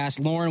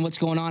podcast. Lauren, what's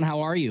going on?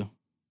 How are you?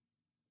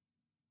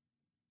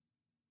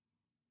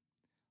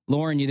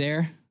 Lauren, you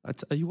there? I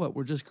tell you what,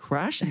 we're just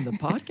crashing the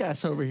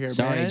podcast over here,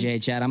 Sorry, man.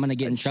 J-Chad. I'm going to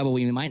get in trouble.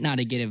 We might not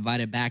get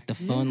invited back. The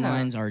phone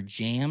lines are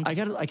jammed. I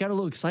got a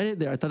little excited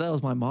there. I thought that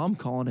was my mom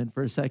calling in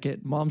for a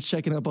second. Mom's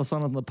checking up us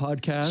on the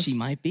podcast. She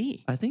might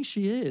be. I think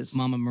she is.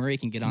 Mama Murray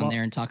can get on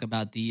there and talk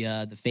about the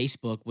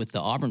Facebook with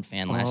the Auburn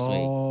fan last week.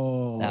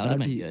 Oh, that would have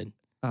been good.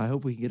 I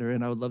hope we can get her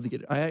in. I would love to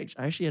get her. I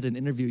actually had an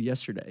interview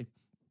yesterday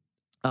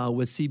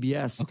with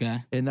CBS.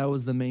 Okay. And that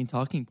was the main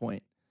talking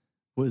point.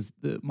 Was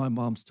my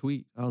mom's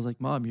tweet. I was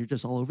like, Mom, you're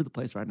just all over the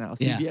place right now.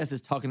 CBS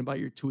is talking about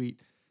your tweet,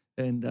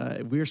 and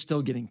we're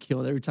still getting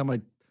killed. Every time I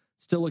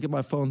still look at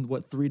my phone,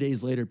 3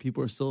 days later,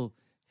 people are still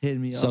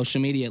hitting me up. Social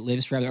media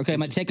lives forever. Okay, I'm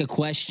going to take a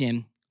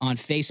question on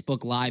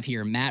Facebook Live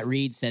here. Matt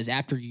Reed says,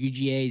 after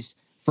UGA's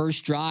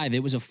first drive,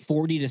 it was a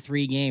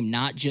 40-3 game,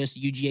 not just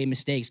UGA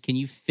mistakes. Can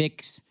you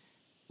fix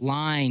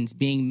lines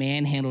being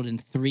manhandled in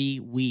 3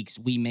 weeks?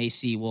 We may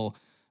see. Well,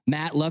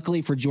 Matt,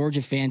 luckily for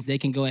Georgia fans, they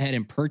can go ahead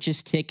and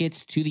purchase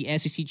tickets to the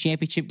SEC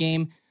championship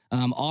game.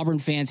 Auburn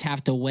fans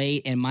have to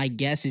wait, and my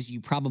guess is you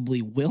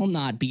probably will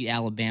not beat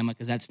Alabama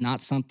because that's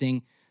not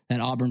something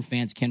that Auburn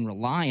fans can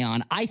rely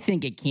on. I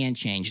think it can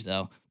change,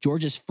 though.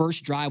 Georgia's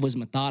first drive was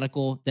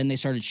methodical. Then they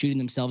started shooting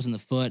themselves in the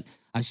foot.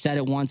 I've said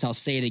it once. I'll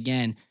say it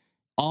again.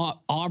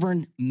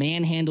 Auburn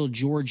manhandled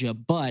Georgia,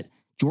 but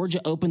Georgia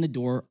opened the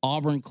door.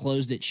 Auburn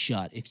closed it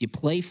shut. If you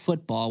play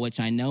football, which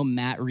I know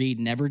Matt Reed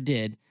never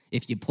did,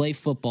 if you play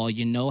football,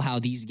 you know how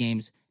these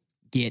games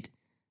get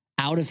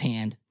out of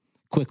hand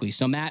quickly.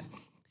 So, Matt,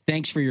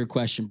 thanks for your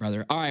question,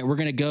 brother. All right, we're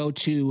going to go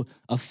to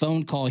a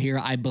phone call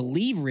here. I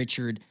believe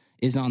Richard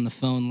is on the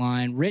phone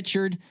line.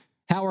 Richard,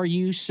 how are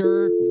you,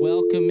 sir?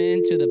 Welcome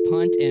into the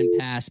Punt and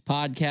Pass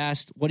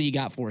Podcast. What do you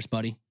got for us,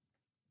 buddy?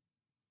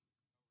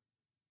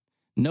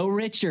 No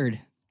Richard.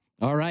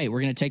 All right,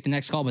 we're going to take the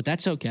next call, but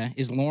that's okay.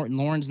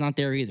 Lauren's not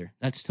there either.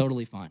 That's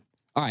totally fine.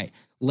 All right,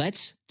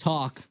 let's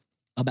talk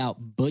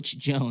about Butch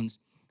Jones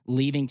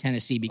leaving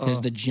Tennessee because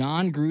the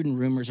John Gruden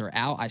rumors are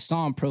out. I saw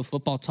on Pro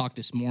Football Talk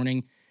this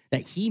morning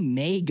that he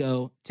may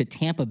go to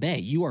Tampa Bay.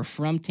 You are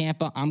from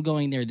Tampa. I'm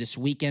going there this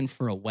weekend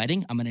for a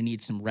wedding. I'm going to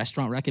need some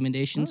restaurant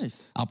recommendations.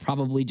 Nice. I'll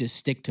probably just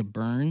stick to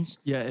Burns.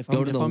 Yeah, if go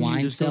I'm, to if the I'm wine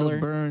you, just cellar. Go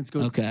to Burns.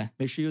 Okay.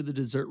 Make sure you go to the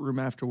dessert room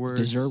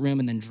afterwards. Dessert room,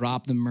 and then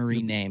drop the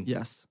Murray name.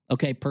 Yes.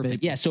 Okay,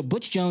 perfect. Yeah, so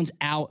Butch Jones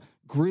out.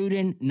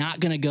 Gruden not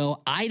going to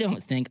go. I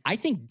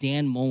think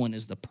Dan Mullen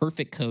is the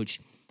perfect coach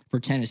for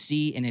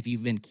Tennessee. And if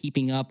you've been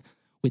keeping up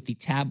with the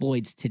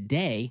tabloids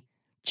today,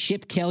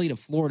 Chip Kelly to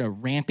Florida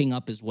ramping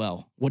up as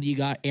well. What do you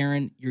got,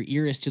 Aaron? Your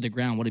ear is to the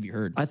ground. What have you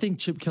heard? I think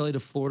Chip Kelly to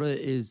Florida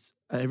is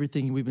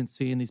everything we've been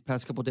seeing these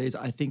past couple of days.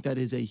 I think that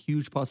is a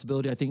huge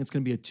possibility. I think it's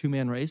going to be a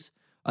two-man race.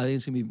 I think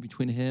it's going to be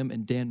between him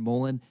and Dan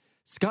Mullen.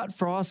 Scott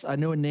Frost, I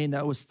know a name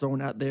that was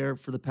thrown out there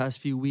for the past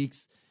few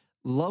weeks.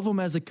 Love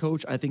him as a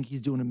coach. I think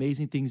he's doing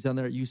amazing things down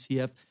there at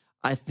UCF.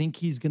 I think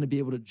he's going to be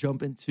able to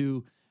jump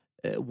into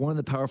one of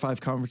the Power 5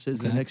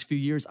 conferences in the next few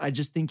years. I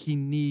just think he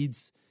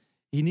needs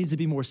to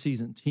be more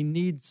seasoned. He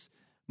needs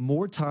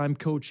more time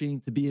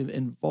coaching, to be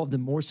involved in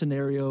more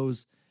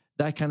scenarios,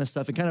 that kind of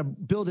stuff, and kind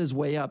of build his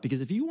way up.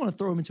 Because if you want to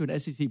throw him into an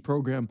SEC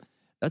program,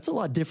 that's a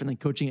lot different than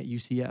coaching at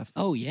UCF.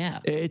 Oh, yeah.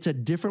 It's a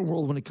different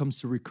world when it comes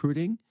to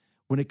recruiting,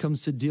 when it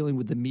comes to dealing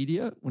with the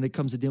media, when it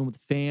comes to dealing with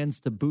fans,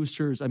 to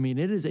boosters. I mean,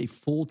 it is a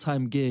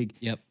full-time gig.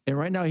 Yep. And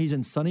right now he's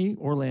in sunny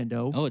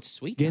Orlando. Oh, it's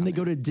sweet. Getting to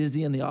go to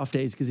Disney on the off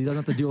days because he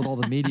doesn't have to deal with all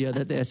the media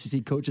that the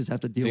SEC coaches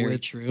have to deal with. Very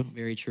true.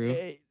 Very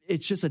true.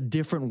 It's just a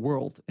different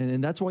world.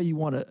 And that's why you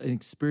want an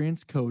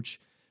experienced coach,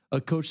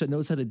 a coach that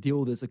knows how to deal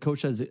with this, a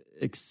coach that has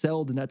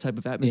excelled in that type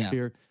of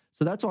atmosphere. Yeah.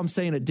 So that's why I'm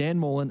saying that Dan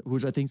Mullen,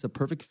 which I think is a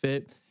perfect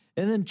fit.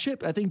 And then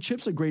Chip, I think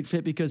Chip's a great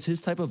fit because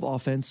his type of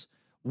offense,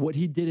 what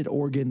he did at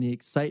Oregon, the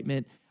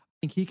excitement, I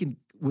think he can,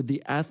 with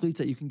the athletes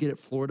that you can get at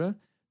Florida,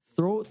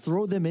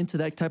 throw them into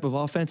that type of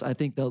offense. I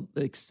think they'll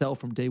excel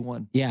from day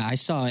one. Yeah, I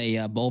saw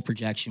a bowl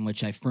projection,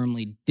 which I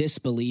firmly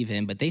disbelieve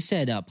in, but they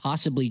said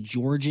possibly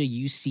Georgia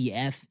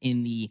UCF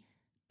in the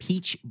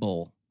Peach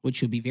Bowl,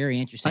 which would be very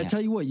interesting. I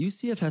tell you what,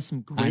 UCF has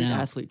some great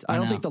athletes. I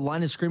don't think the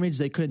line of scrimmage,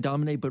 they couldn't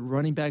dominate, but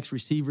running backs,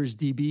 receivers,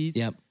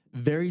 DBs,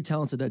 very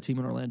talented, that team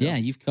in Orlando. Yeah,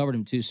 you've covered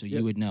them too, so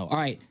you would know. All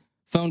right,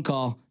 phone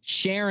call.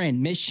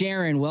 Sharon, Miss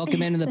Sharon,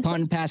 welcome into the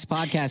Punt and Pass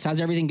podcast. How's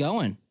everything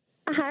going?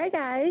 Hi,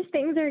 guys.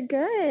 Things are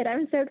good.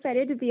 I'm so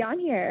excited to be on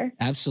here.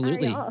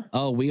 Absolutely.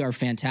 Oh, we are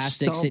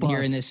fantastic sitting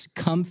here in this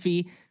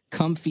comfy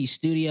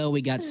studio.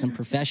 We got some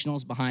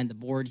professionals behind the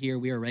board here.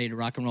 We are ready to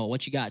rock and roll.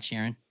 What you got,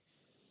 Sharon?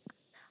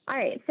 All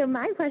right. So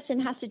my question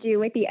has to do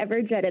with the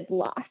ever-dreaded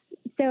loss.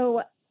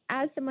 So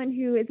as someone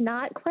who is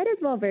not quite as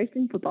well-versed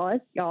in football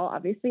as y'all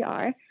obviously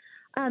are,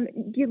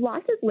 do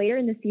losses later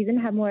in the season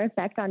have more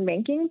effect on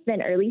rankings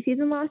than early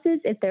season losses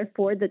if they're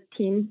for the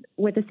teams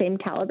with the same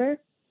caliber?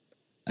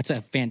 That's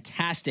a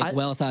fantastic,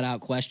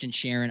 well-thought-out question,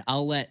 Sharon.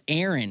 I'll let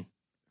Aaron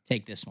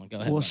take this one. Go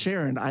ahead. Well, buddy.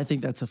 Sharon, I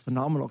think that's a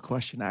phenomenal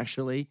question,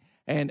 actually.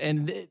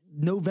 And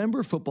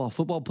November football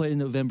played in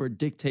November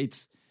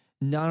dictates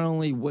not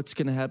only what's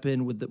going to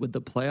happen with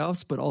the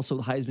playoffs, but also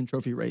the Heisman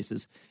Trophy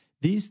races.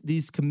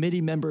 These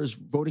committee members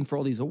voting for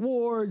all these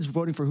awards,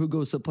 voting for who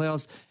goes to the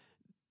playoffs,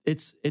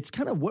 it's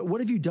kind of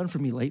what have you done for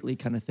me lately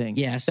kind of thing.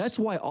 Yes. That's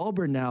why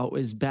Auburn now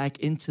is back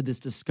into this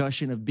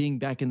discussion of being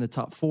back in the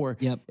top four.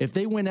 Yep. If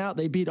they win out,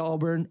 they beat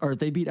Auburn, or if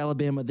they beat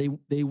Alabama,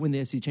 they win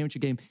the SEC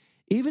championship game.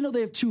 Even though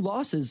they have 2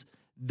 losses,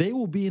 they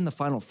will be in the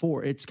Final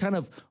Four. It's kind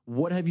of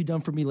what have you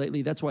done for me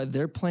lately? That's why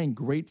they're playing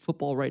great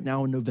football right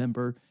now in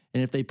November.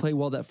 And if they play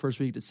well that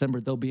first week of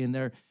December, they'll be in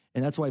there.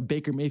 And that's why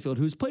Baker Mayfield,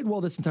 who's played well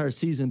this entire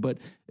season, but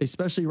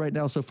especially right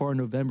now so far in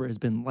November, has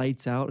been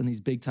lights out in these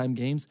big-time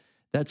games.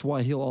 That's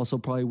why he'll also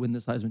probably win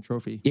this Heisman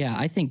Trophy. Yeah,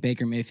 I think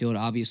Baker Mayfield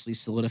obviously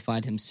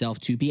solidified himself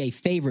to be a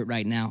favorite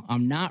right now.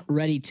 I'm not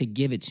ready to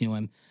give it to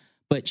him.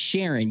 But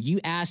Sharon, you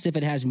asked if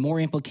it has more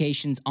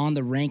implications on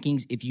the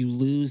rankings if you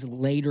lose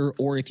later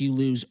or if you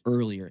lose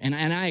earlier. And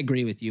I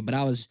agree with you, but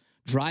I was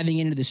driving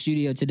into the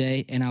studio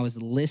today and I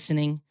was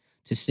listening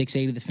to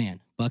 680 The Fan,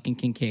 Buck and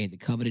Kincaid, the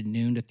coveted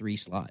noon to 3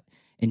 slot.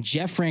 And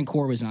Jeff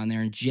Francoeur was on there,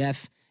 and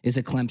Jeff is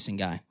a Clemson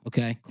guy,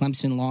 okay?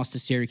 Clemson lost to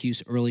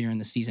Syracuse earlier in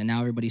the season. Now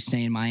everybody's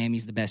saying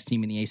Miami's the best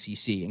team in the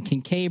ACC. And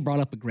Kincaid brought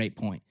up a great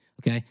point,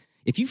 okay?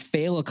 If you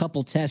fail a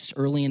couple tests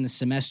early in the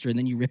semester and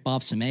then you rip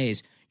off some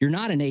A's, you're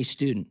not an A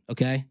student,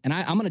 okay? And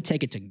I'm going to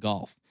take it to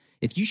golf.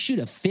 If you shoot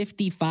a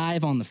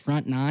 55 on the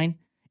front 9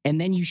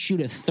 and then you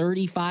shoot a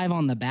 35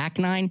 on the back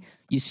 9,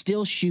 you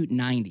still shoot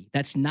 90.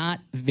 That's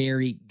not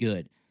very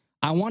good.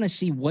 I want to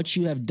see what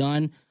you have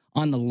done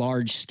on the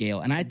large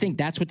scale. And I think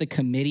that's what the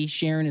committee,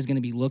 Sharon, is going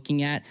to be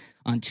looking at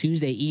on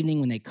Tuesday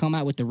evening when they come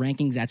out with the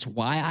rankings. That's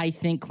why I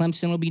think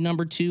Clemson will be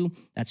number 2.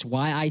 That's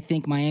why I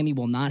think Miami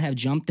will not have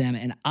jumped them.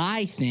 And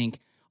I think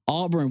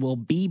Auburn will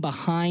be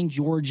behind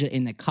Georgia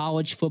in the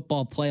college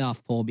football playoff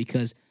poll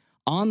because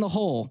on the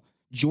whole,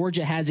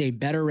 Georgia has a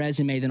better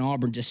resume than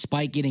Auburn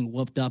despite getting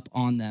whooped up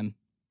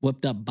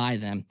by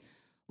them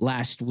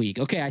last week.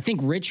 Okay, I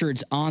think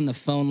Richard's on the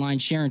phone line.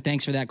 Sharon,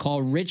 thanks for that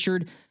call.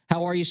 Richard,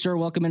 how are you, sir?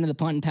 Welcome into the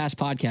Punt and Pass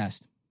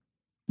podcast.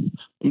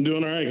 I'm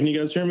doing all right. Can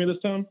you guys hear me this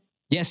time?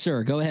 Yes,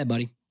 sir. Go ahead,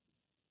 buddy.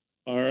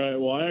 All right.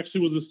 Well, I actually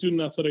was a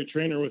student athletic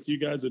trainer with you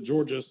guys at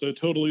Georgia, so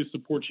totally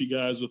support you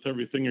guys with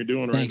everything you're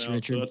doing Thanks, right now.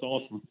 Richard. So that's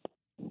awesome.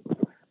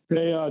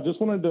 Hey,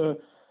 just wanted to,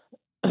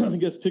 I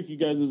guess, pick you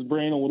guys'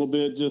 brain a little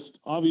bit. Just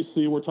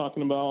obviously we're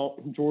talking about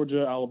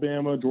Georgia,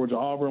 Alabama, Georgia,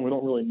 Auburn. We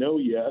don't really know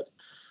yet,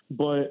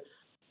 but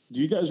do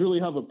you guys really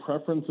have a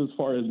preference as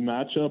far as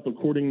matchup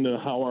according to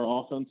how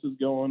our offense is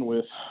going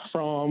with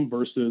Fromm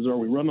versus are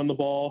we running the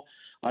ball?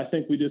 I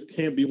think we just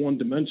can't be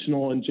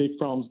one-dimensional, and Jake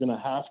Fromm's going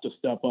to have to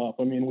step up.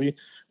 I mean,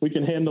 we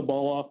can hand the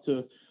ball off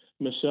to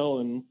Michelle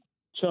and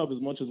Chubb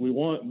as much as we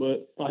want,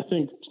 but I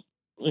think,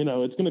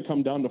 it's going to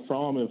come down to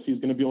Fromm if he's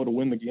going to be able to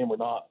win the game or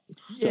not.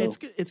 Yeah,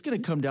 so it's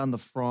going to come down to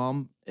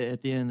Fromm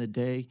at the end of the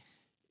day.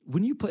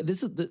 When you play,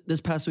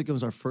 this past weekend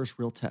was our first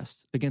real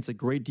test against a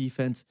great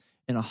defense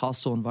in a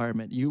hostile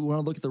environment. You want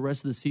to look at the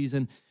rest of the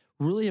season,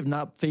 really have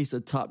not faced a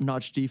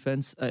top-notch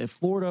defense.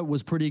 Florida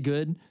was pretty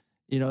good,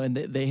 and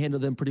they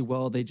handled them pretty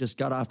well. They just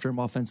got after them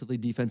offensively,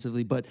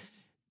 defensively, but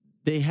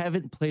they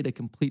haven't played a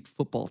complete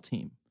football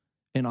team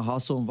in a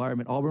hostile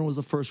environment. Auburn was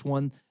the first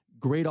one.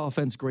 Great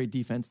offense, great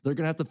defense. They're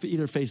going to have to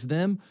either face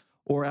them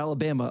or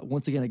Alabama.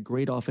 Once again, a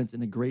great offense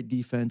and a great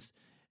defense,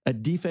 a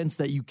defense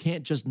that you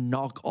can't just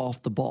knock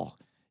off the ball.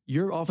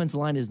 Your offensive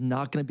line is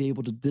not going to be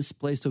able to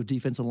displace those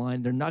defensive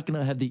line. They're not going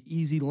to have the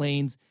easy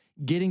lanes,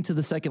 getting to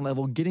the second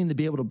level, getting to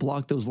be able to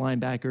block those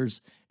linebackers,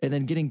 and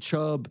then getting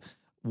Chubb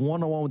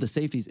one-on-one with the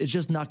safeties. It's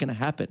just not going to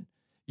happen.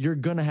 You're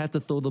going to have to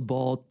throw the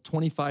ball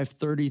 25,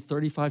 30,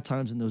 35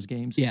 times in those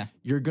games. Yeah.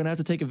 You're going to have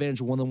to take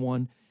advantage of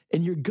one-on-one,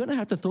 and you're going to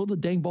have to throw the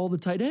dang ball to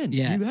the tight end.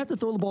 Yeah. You have to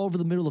throw the ball over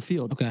the middle of the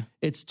field. Okay.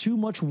 It's too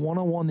much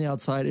one-on-one on the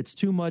outside. It's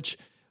too much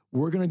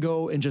we're going to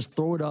go and just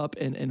throw it up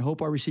and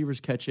hope our receivers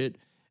catch it.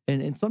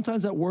 And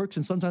sometimes that works,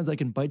 and sometimes that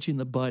can bite you in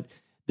the butt.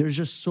 There's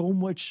just so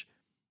much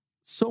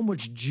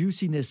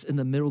juiciness in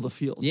the middle of the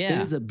field. Yeah.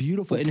 It is a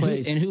beautiful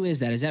place. And who is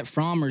that? Is that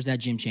Fromm or is that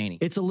Jim Chaney?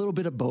 It's a little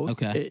bit of both.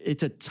 Okay.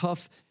 It's a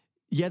tough,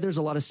 there's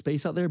a lot of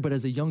space out there, but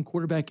as a young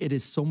quarterback, it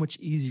is so much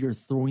easier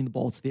throwing the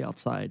ball to the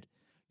outside.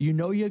 You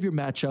know you have your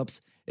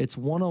matchups. It's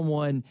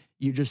one-on-one.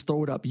 You just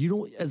throw it up. You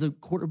don't, as a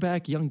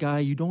quarterback, young guy,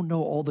 you don't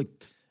know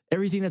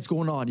everything that's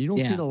going on. You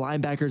don't see the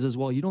linebackers as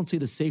well. You don't see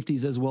the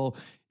safeties as well.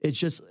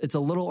 It's a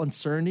little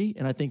uncertainty,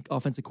 and I think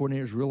offensive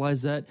coordinators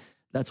realize that.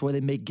 That's why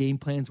they make game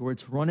plans where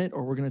it's run it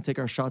or we're going to take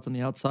our shots on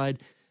the outside.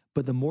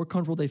 But the more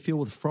comfortable they feel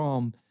with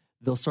Fromm,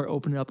 they'll start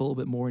opening up a little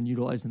bit more and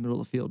utilize the middle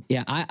of the field.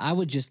 Yeah, I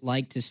would just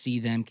like to see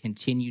them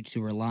continue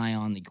to rely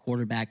on the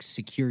quarterback's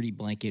security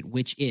blanket,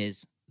 which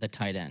is the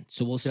tight end.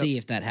 So we'll see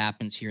if that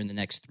happens here in the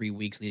next 3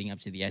 weeks leading up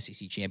to the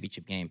SEC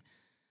championship game.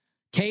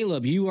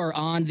 Caleb, you are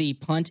on the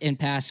Punt and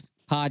Pass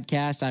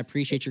podcast. I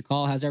appreciate your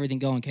call. How's everything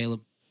going,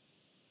 Caleb?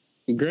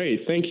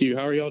 Great. Thank you.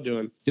 How are y'all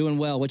doing? Doing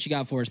well. What you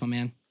got for us, my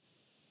man?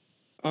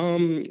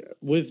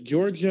 With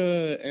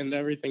Georgia and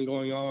everything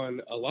going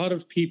on, a lot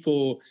of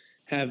people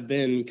have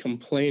been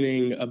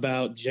complaining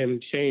about Jim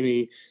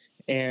Chaney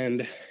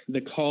and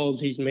the calls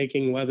he's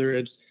making, whether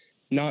it's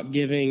not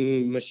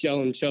giving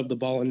Michelle and Chubb the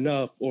ball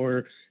enough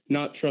or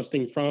not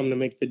trusting Fromm to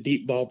make the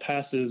deep ball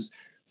passes.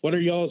 What are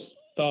y'all's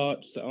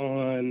thoughts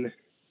on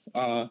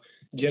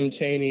Jim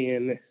Chaney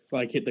and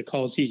the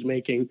calls he's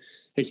making,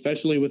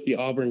 especially with the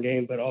Auburn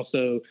game, but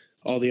also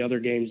all the other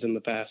games in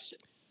the past?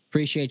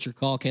 Appreciate your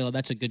call, Caleb.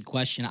 That's a good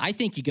question. I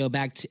think you go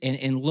back to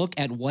and look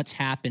at what's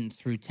happened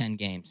through 10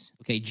 games.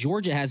 Okay,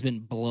 Georgia has been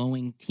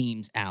blowing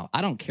teams out.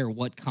 I don't care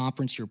what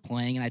conference you're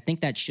playing, and I think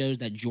that shows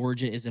that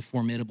Georgia is a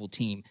formidable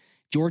team.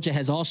 Georgia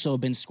has also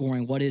been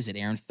scoring, what is it,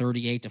 Aaron,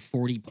 38 to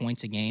 40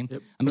 points a game?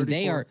 Yep, I mean,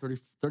 they are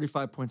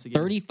 35 points a game.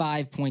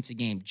 35 points a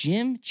game.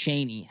 Jim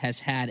Chaney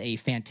has had a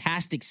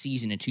fantastic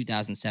season in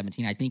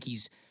 2017. I think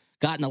he's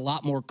gotten a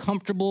lot more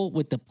comfortable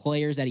with the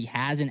players that he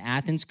has in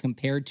Athens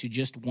compared to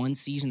just one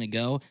season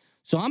ago.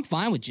 So I'm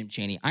fine with Jim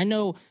Chaney. I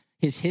know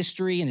his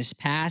history and his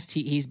past.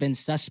 He's been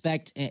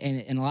suspect,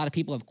 and a lot of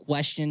people have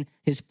questioned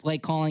his play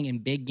calling in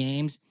big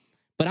games.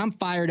 But I'm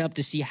fired up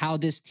to see how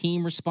this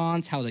team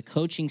responds, how the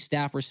coaching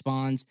staff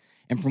responds.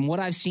 And from what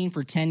I've seen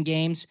for 10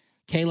 games,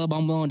 Caleb,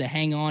 I'm willing to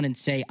hang on and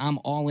say I'm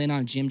all in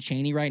on Jim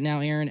Chaney right now,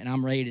 Aaron, and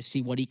I'm ready to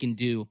see what he can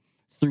do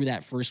through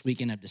that first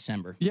weekend of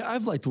December. Yeah,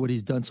 I've liked what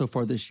he's done so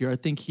far this year. I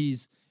think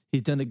he's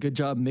done a good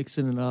job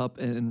mixing it up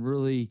and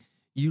really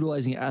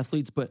utilizing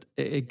athletes, but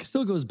it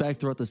still goes back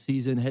throughout the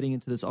season heading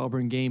into this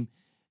Auburn game.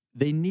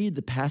 They need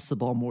to pass the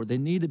ball more. They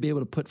need to be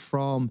able to put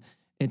Fromm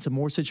into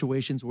more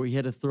situations where he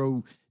had to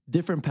throw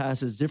different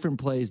passes, different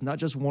plays, not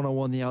just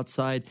one-on-one on the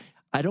outside.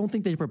 I don't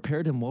think they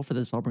prepared him well for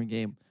this Auburn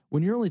game.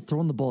 When you're only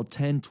throwing the ball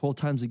 10, 12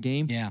 times a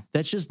game,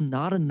 that's just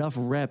not enough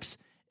reps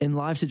in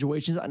live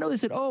situations. I know they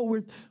said,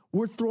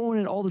 we're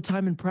throwing it all the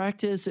time in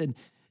practice, and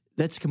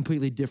that's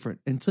completely different.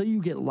 Until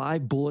you get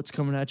live bullets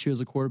coming at you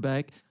as a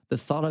quarterback, the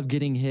thought of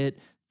getting hit,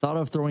 thought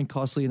of throwing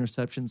costly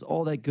interceptions,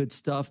 all that good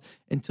stuff,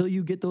 until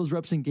you get those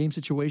reps in game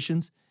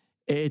situations,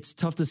 it's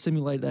tough to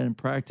simulate that in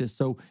practice.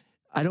 So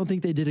I don't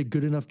think they did a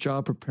good enough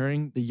job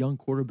preparing the young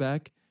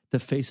quarterback to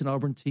face an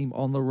Auburn team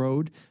on the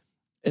road.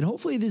 And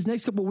hopefully these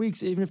next couple of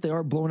weeks, even if they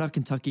are blowing out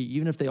Kentucky,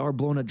 even if they are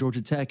blowing out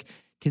Georgia Tech,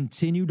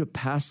 continue to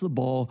pass the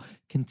ball,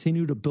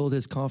 continue to build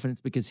his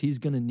confidence, because he's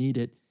going to need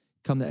it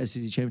come the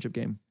SEC championship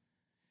game.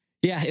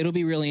 Yeah, it'll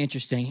be really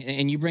interesting.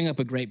 And you bring up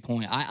a great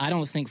point. I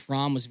don't think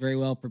Fromm was very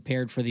well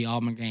prepared for the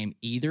Auburn game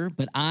either,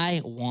 but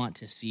I want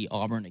to see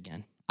Auburn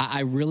again.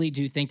 I really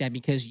do think that,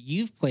 because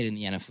you've played in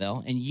the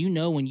NFL, and you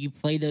know when you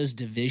play those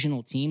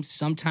divisional teams,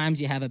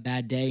 sometimes you have a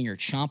bad day and you're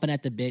chomping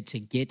at the bit to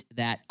get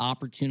that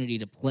opportunity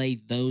to play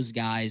those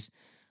guys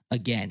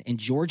again. And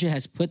Georgia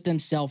has put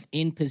themselves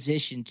in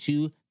position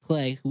to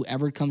play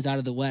whoever comes out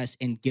of the West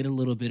and get a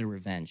little bit of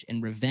revenge.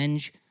 And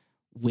revenge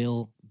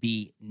will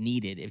be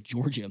needed if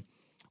Georgia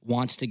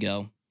wants to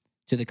go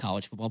to the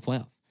college football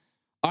playoff.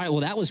 All right,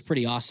 well, that was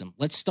pretty awesome.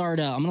 Let's start.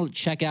 I'm going to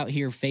check out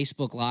here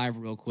Facebook Live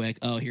real quick.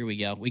 Oh, here we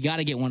go. We got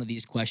to get one of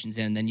these questions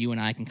in, and then you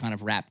and I can kind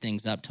of wrap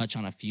things up, touch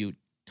on a few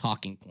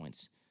talking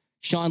points.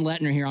 Sean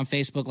Lettner here on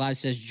Facebook Live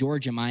says,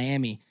 Georgia,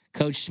 Miami,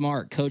 Coach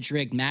Smart, Coach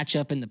Rick,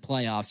 matchup in the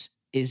playoffs.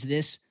 Is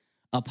this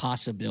a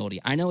possibility?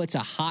 I know it's a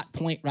hot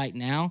point right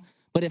now,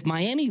 but if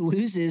Miami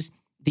loses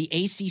the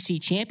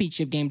ACC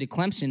championship game to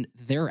Clemson,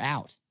 they're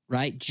out,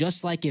 right?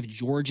 Just like if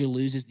Georgia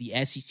loses the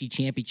SEC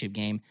championship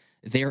game,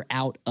 they're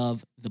out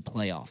of the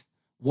playoff.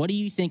 What do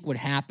you think would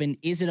happen?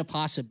 Is it a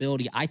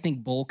possibility? I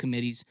think bowl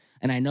committees,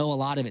 and I know a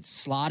lot of it's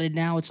slotted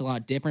now, it's a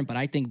lot different, but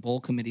I think bowl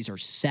committees are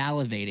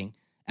salivating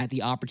at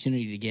the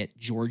opportunity to get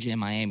Georgia and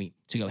Miami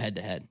to go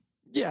head-to-head.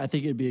 Yeah, I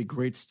think it'd be a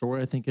great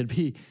story. I think it'd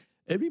be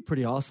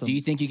pretty awesome. Do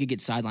you think you could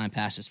get sideline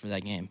passes for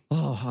that game?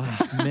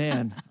 Oh,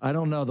 man. I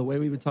don't know. The way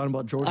we've been talking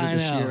about Georgia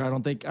this year, I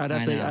don't think I'd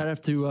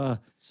have to.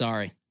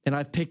 Sorry. And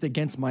I've picked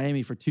against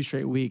Miami for 2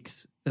 straight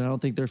weeks. and I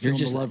don't think they're feeling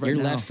the love right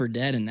now. You're left for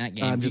dead in that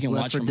game. I'm just you can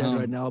left watch for from dead home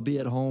right now. I'll be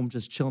at home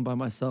just chilling by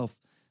myself.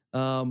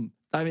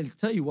 I mean,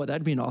 tell you what,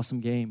 that'd be an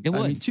awesome game. It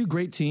would. I mean, two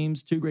great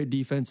teams, two great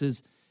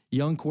defenses,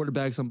 young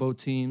quarterbacks on both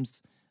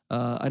teams.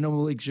 I know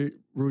Malik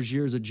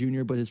Rozier is a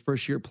junior, but his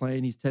first year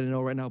playing, he's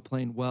 10-0 right now,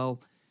 playing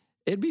well.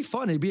 It'd be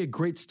fun. It'd be a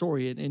great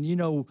story. And you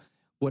know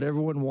what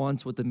everyone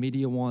wants, what the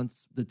media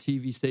wants, the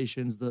TV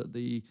stations,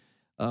 the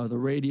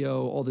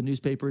radio, all the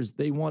newspapers,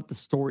 they want the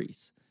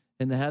stories.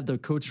 And to have the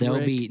Coach There'll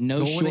Rick be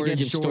no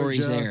shortage of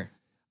stories there.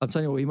 I'm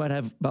telling you what, we might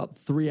have about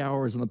 3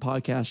 hours on the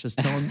podcast just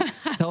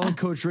telling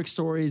Coach Rick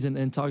stories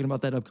and talking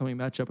about that upcoming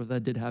matchup if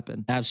that did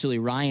happen. Absolutely.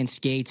 Ryan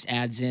Skates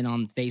adds in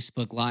on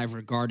Facebook Live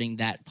regarding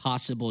that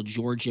possible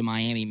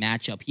Georgia-Miami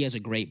matchup. He has a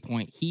great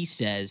point. He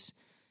says,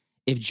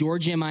 if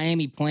Georgia and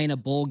Miami play in a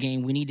bowl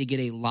game, we need to get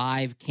a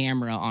live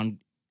camera on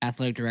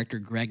athletic director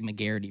Greg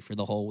McGarity for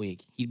the whole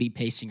week. He'd be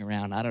pacing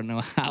around. I don't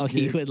know how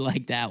he would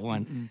like that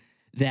one. Mm-mm.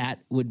 That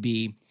would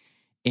be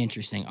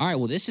interesting. All right,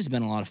 well, this has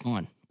been a lot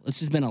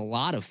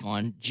of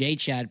fun. Jay,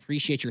 Chad,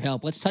 appreciate your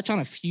help. Let's touch on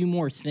a few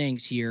more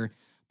things here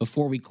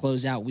before we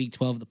close out Week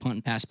 12 of the Punt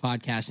and Pass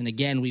podcast. And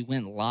again, we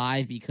went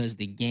live because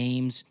the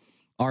games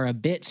are a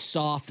bit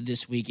soft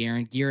this week,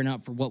 Aaron, gearing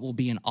up for what will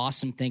be an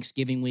awesome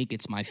Thanksgiving week.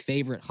 It's my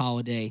favorite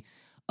holiday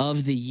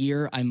of the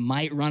year. I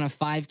might run a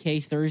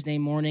 5K Thursday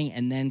morning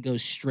and then go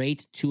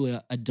straight to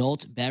an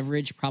adult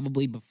beverage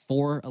probably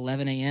before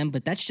 11 a.m.,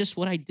 but that's just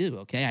what I do,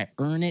 okay? I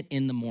earn it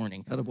in the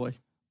morning. Attaboy.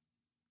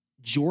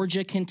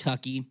 Georgia,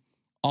 Kentucky,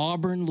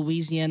 Auburn,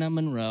 Louisiana,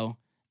 Monroe,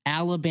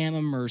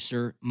 Alabama,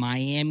 Mercer,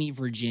 Miami,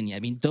 Virginia. I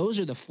mean, those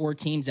are the four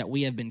teams that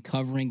we have been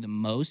covering the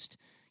most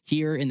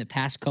here in the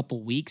past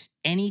couple weeks.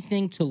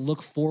 Anything to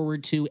look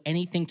forward to,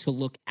 anything to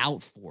look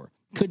out for.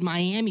 Could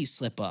Miami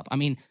slip up? I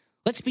mean,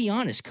 let's be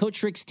honest.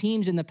 Coach Rick's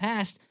teams in the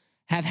past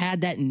have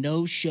had that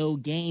no-show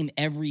game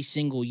every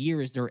single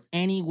year. Is there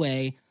any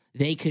way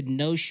they could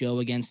no-show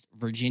against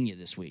Virginia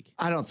this week?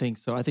 I don't think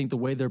so. I think the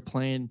way they're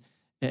playing,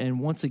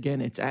 and once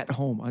again, it's at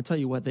home. I tell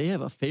you what, they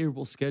have a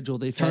favorable schedule.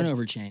 The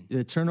turnover chain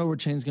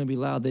is going to be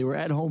loud. They were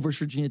at home versus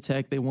Virginia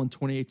Tech. They won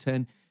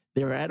 28-10.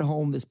 They were at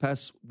home this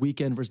past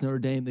weekend versus Notre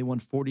Dame. They won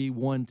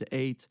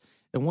 41-8.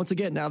 And once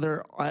again, now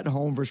they're at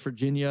home versus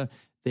Virginia.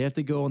 They have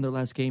to go on their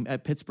last game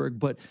at Pittsburgh.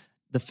 But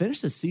to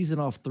finish the season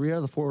off 3 out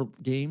of the 4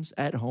 games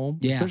at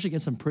home, especially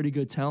against some pretty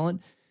good talent,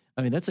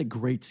 I mean, that's a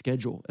great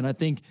schedule. And I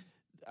think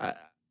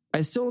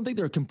I still don't think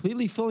they're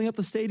completely filling up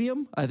the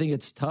stadium. I think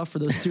it's tough for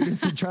those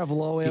students to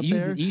travel all the way up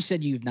there. You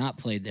said you've not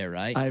played there,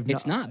 right?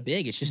 It's not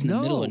big. It's just in the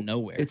middle of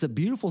nowhere. It's a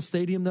beautiful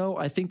stadium, though.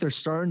 I think they're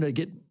starting to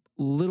get a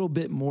little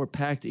bit more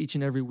packed each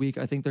and every week.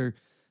 I think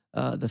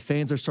the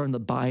fans are starting to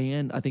buy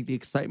in. I think the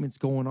excitement's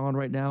going on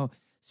right now,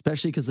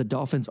 especially because the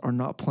Dolphins are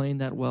not playing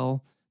that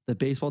well. The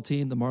baseball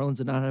team, the Marlins,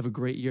 did not have a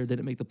great year. They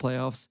didn't make the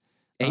playoffs.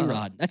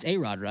 A-Rod. That's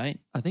A-Rod, right?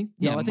 I think.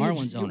 Yeah, no, I think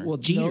Marlins owner. Well,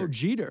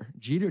 Jeter. No,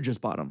 Jeter just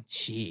bought him.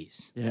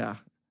 Jeez. Yeah.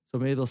 So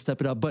maybe they'll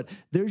step it up. But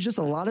there's just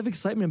a lot of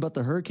excitement about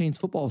the Hurricanes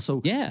football.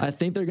 So I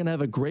think they're going to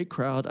have a great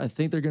crowd. I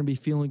think they're going to be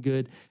feeling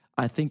good.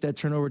 I think that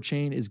turnover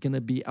chain is going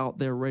to be out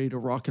there ready to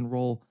rock and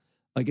roll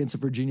against a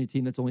Virginia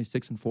team that's only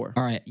 6-4.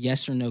 All right.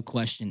 Yes or no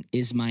question.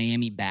 Is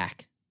Miami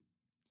back?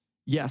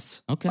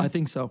 Yes. Okay. I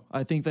think so.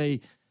 I think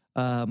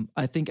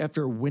I think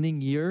after a winning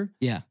year,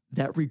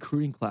 that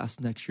recruiting class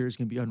next year is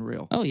going to be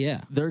unreal. Oh,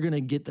 yeah. They're going to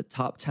get the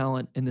top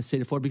talent in the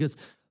state of Florida because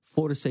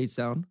Florida State's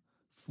down.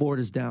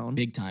 Florida's down.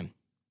 Big time.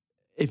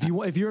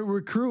 If you're a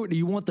recruit,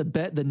 you want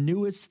the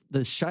newest,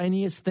 the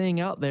shiniest thing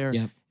out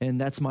there,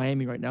 and that's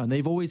Miami right now. And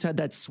they've always had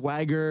that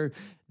swagger,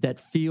 that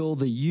feel,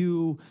 the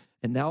U,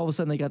 and now all of a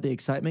sudden they got the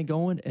excitement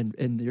going, and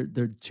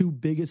their two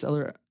biggest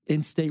other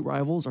in-state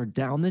rivals are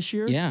down this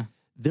year. Yeah.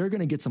 They're going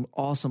to get some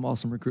awesome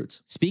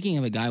recruits. Speaking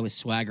of a guy with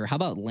swagger, how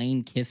about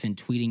Lane Kiffin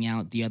tweeting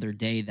out the other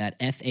day that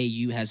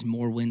FAU has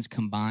more wins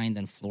combined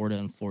than Florida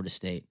and Florida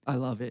State? I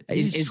love it.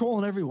 He's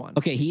trolling everyone.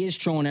 Okay, he is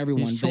trolling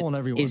everyone.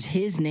 Is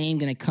his name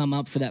going to come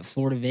up for that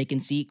Florida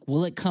vacancy?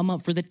 Will it come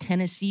up for the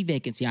Tennessee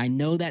vacancy? I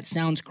know that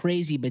sounds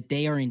crazy, but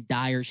they are in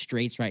dire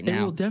straits right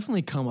now. It will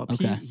definitely come up.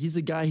 Okay. He's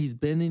a guy. He's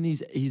been in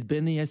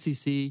the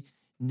SEC,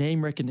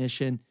 name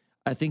recognition.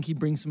 I think he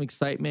brings some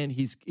excitement.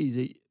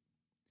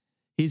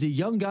 He's a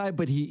young guy,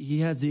 but he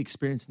has the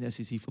experience in the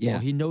SEC football. Yeah.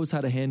 He knows how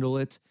to handle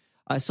it.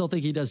 I still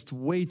think he does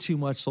way too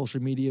much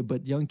social media,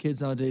 but young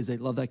kids nowadays, they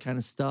love that kind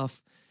of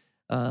stuff.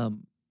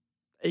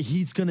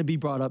 He's going to be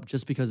brought up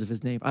just because of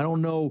his name. I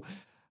don't know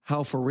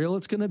how for real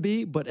it's going to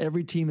be, but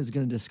every team is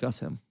going to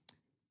discuss him.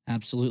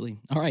 Absolutely.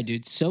 All right,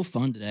 dude. So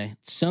fun today.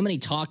 So many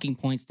talking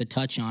points to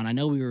touch on. I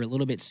know we were a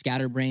little bit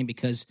scatterbrained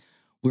because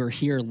we're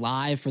here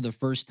live for the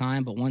first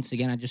time, but once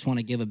again, I just want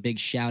to give a big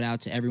shout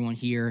out to everyone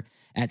here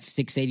at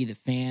 680 The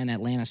Fan,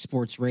 Atlanta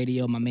Sports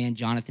Radio, my man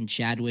Jonathan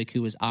Chadwick,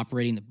 who is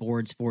operating the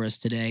boards for us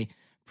today.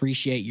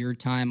 Appreciate your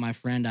time, my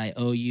friend. I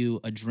owe you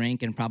a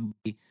drink and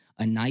probably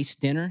a nice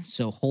dinner,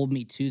 so hold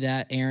me to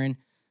that, Aaron.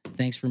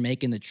 Thanks for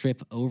making the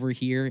trip over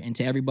here. And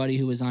to everybody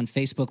who is on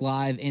Facebook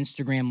Live,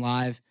 Instagram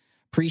Live,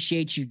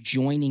 appreciate you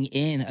joining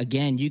in.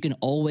 Again, you can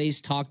always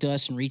talk to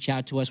us and reach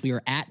out to us. We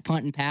are at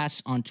Punt and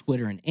Pass on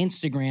Twitter and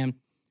Instagram.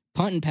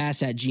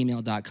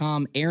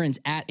 puntandpass@gmail.com. Aaron's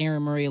at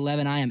Aaron Murray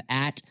 11. I am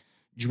at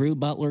Drew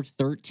Butler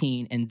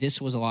 13. And this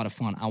was a lot of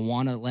fun. I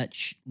want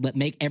to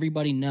make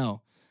everybody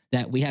know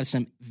that we have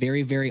some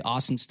very, very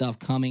awesome stuff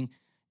coming.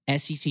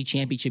 SEC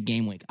Championship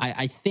game week.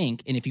 I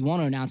think, and if you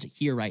want to announce it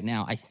here right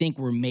now, I think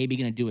we're maybe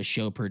going to do a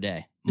show per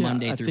day,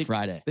 Monday through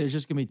Friday. There's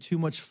just going to be too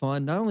much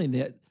fun. Not only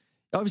that,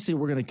 obviously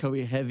we're going to cover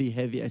a heavy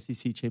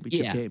SEC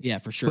Championship game. Yeah,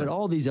 for sure. But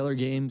all these other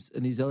games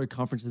and these other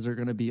conferences are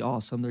going to be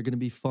awesome. They're going to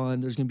be fun.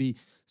 There's going to be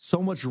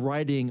so much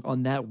writing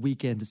on that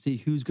weekend to see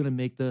who's going to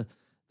make the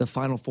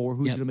Final Four,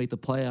 who's going to make the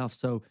playoffs.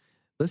 So,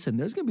 listen,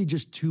 there's going to be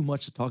just too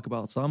much to talk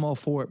about. So I'm all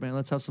for it, man.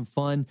 Let's have some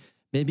fun.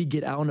 Maybe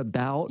get out and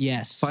about.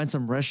 Yes. Find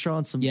some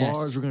restaurants, some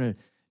bars. We're going to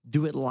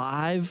do it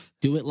live.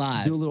 Do it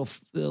live. Do a little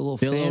Bill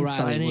fan O'Reilly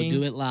signing. will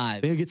do it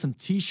live. Maybe get some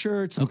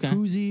T-shirts, some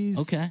koozies.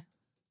 Okay.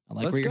 I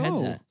like where your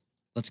head's at.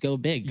 Let's go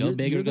big. Go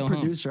big or go home. You're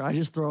the producer. I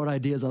just throw out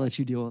ideas. I'll let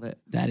you deal with it.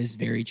 That is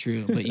very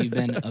true, but you've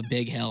been a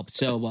big help.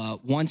 So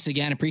once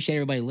again, appreciate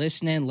everybody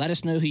listening. Let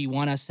us know who you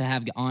want us to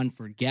have on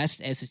for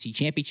guest SEC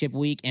Championship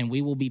week, and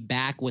we will be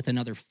back with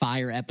another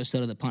fire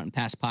episode of the Punt and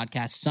Pass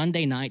podcast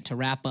Sunday night to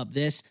wrap up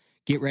this.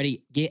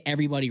 Get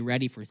everybody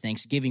ready for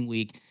Thanksgiving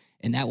week,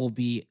 and that will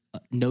be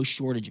no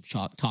shortage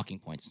of talking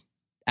points.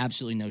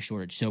 Absolutely no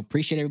shortage. So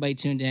appreciate everybody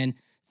tuned in.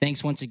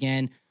 Thanks once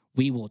again.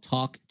 We will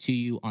talk to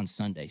you on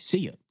Sunday. See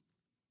you.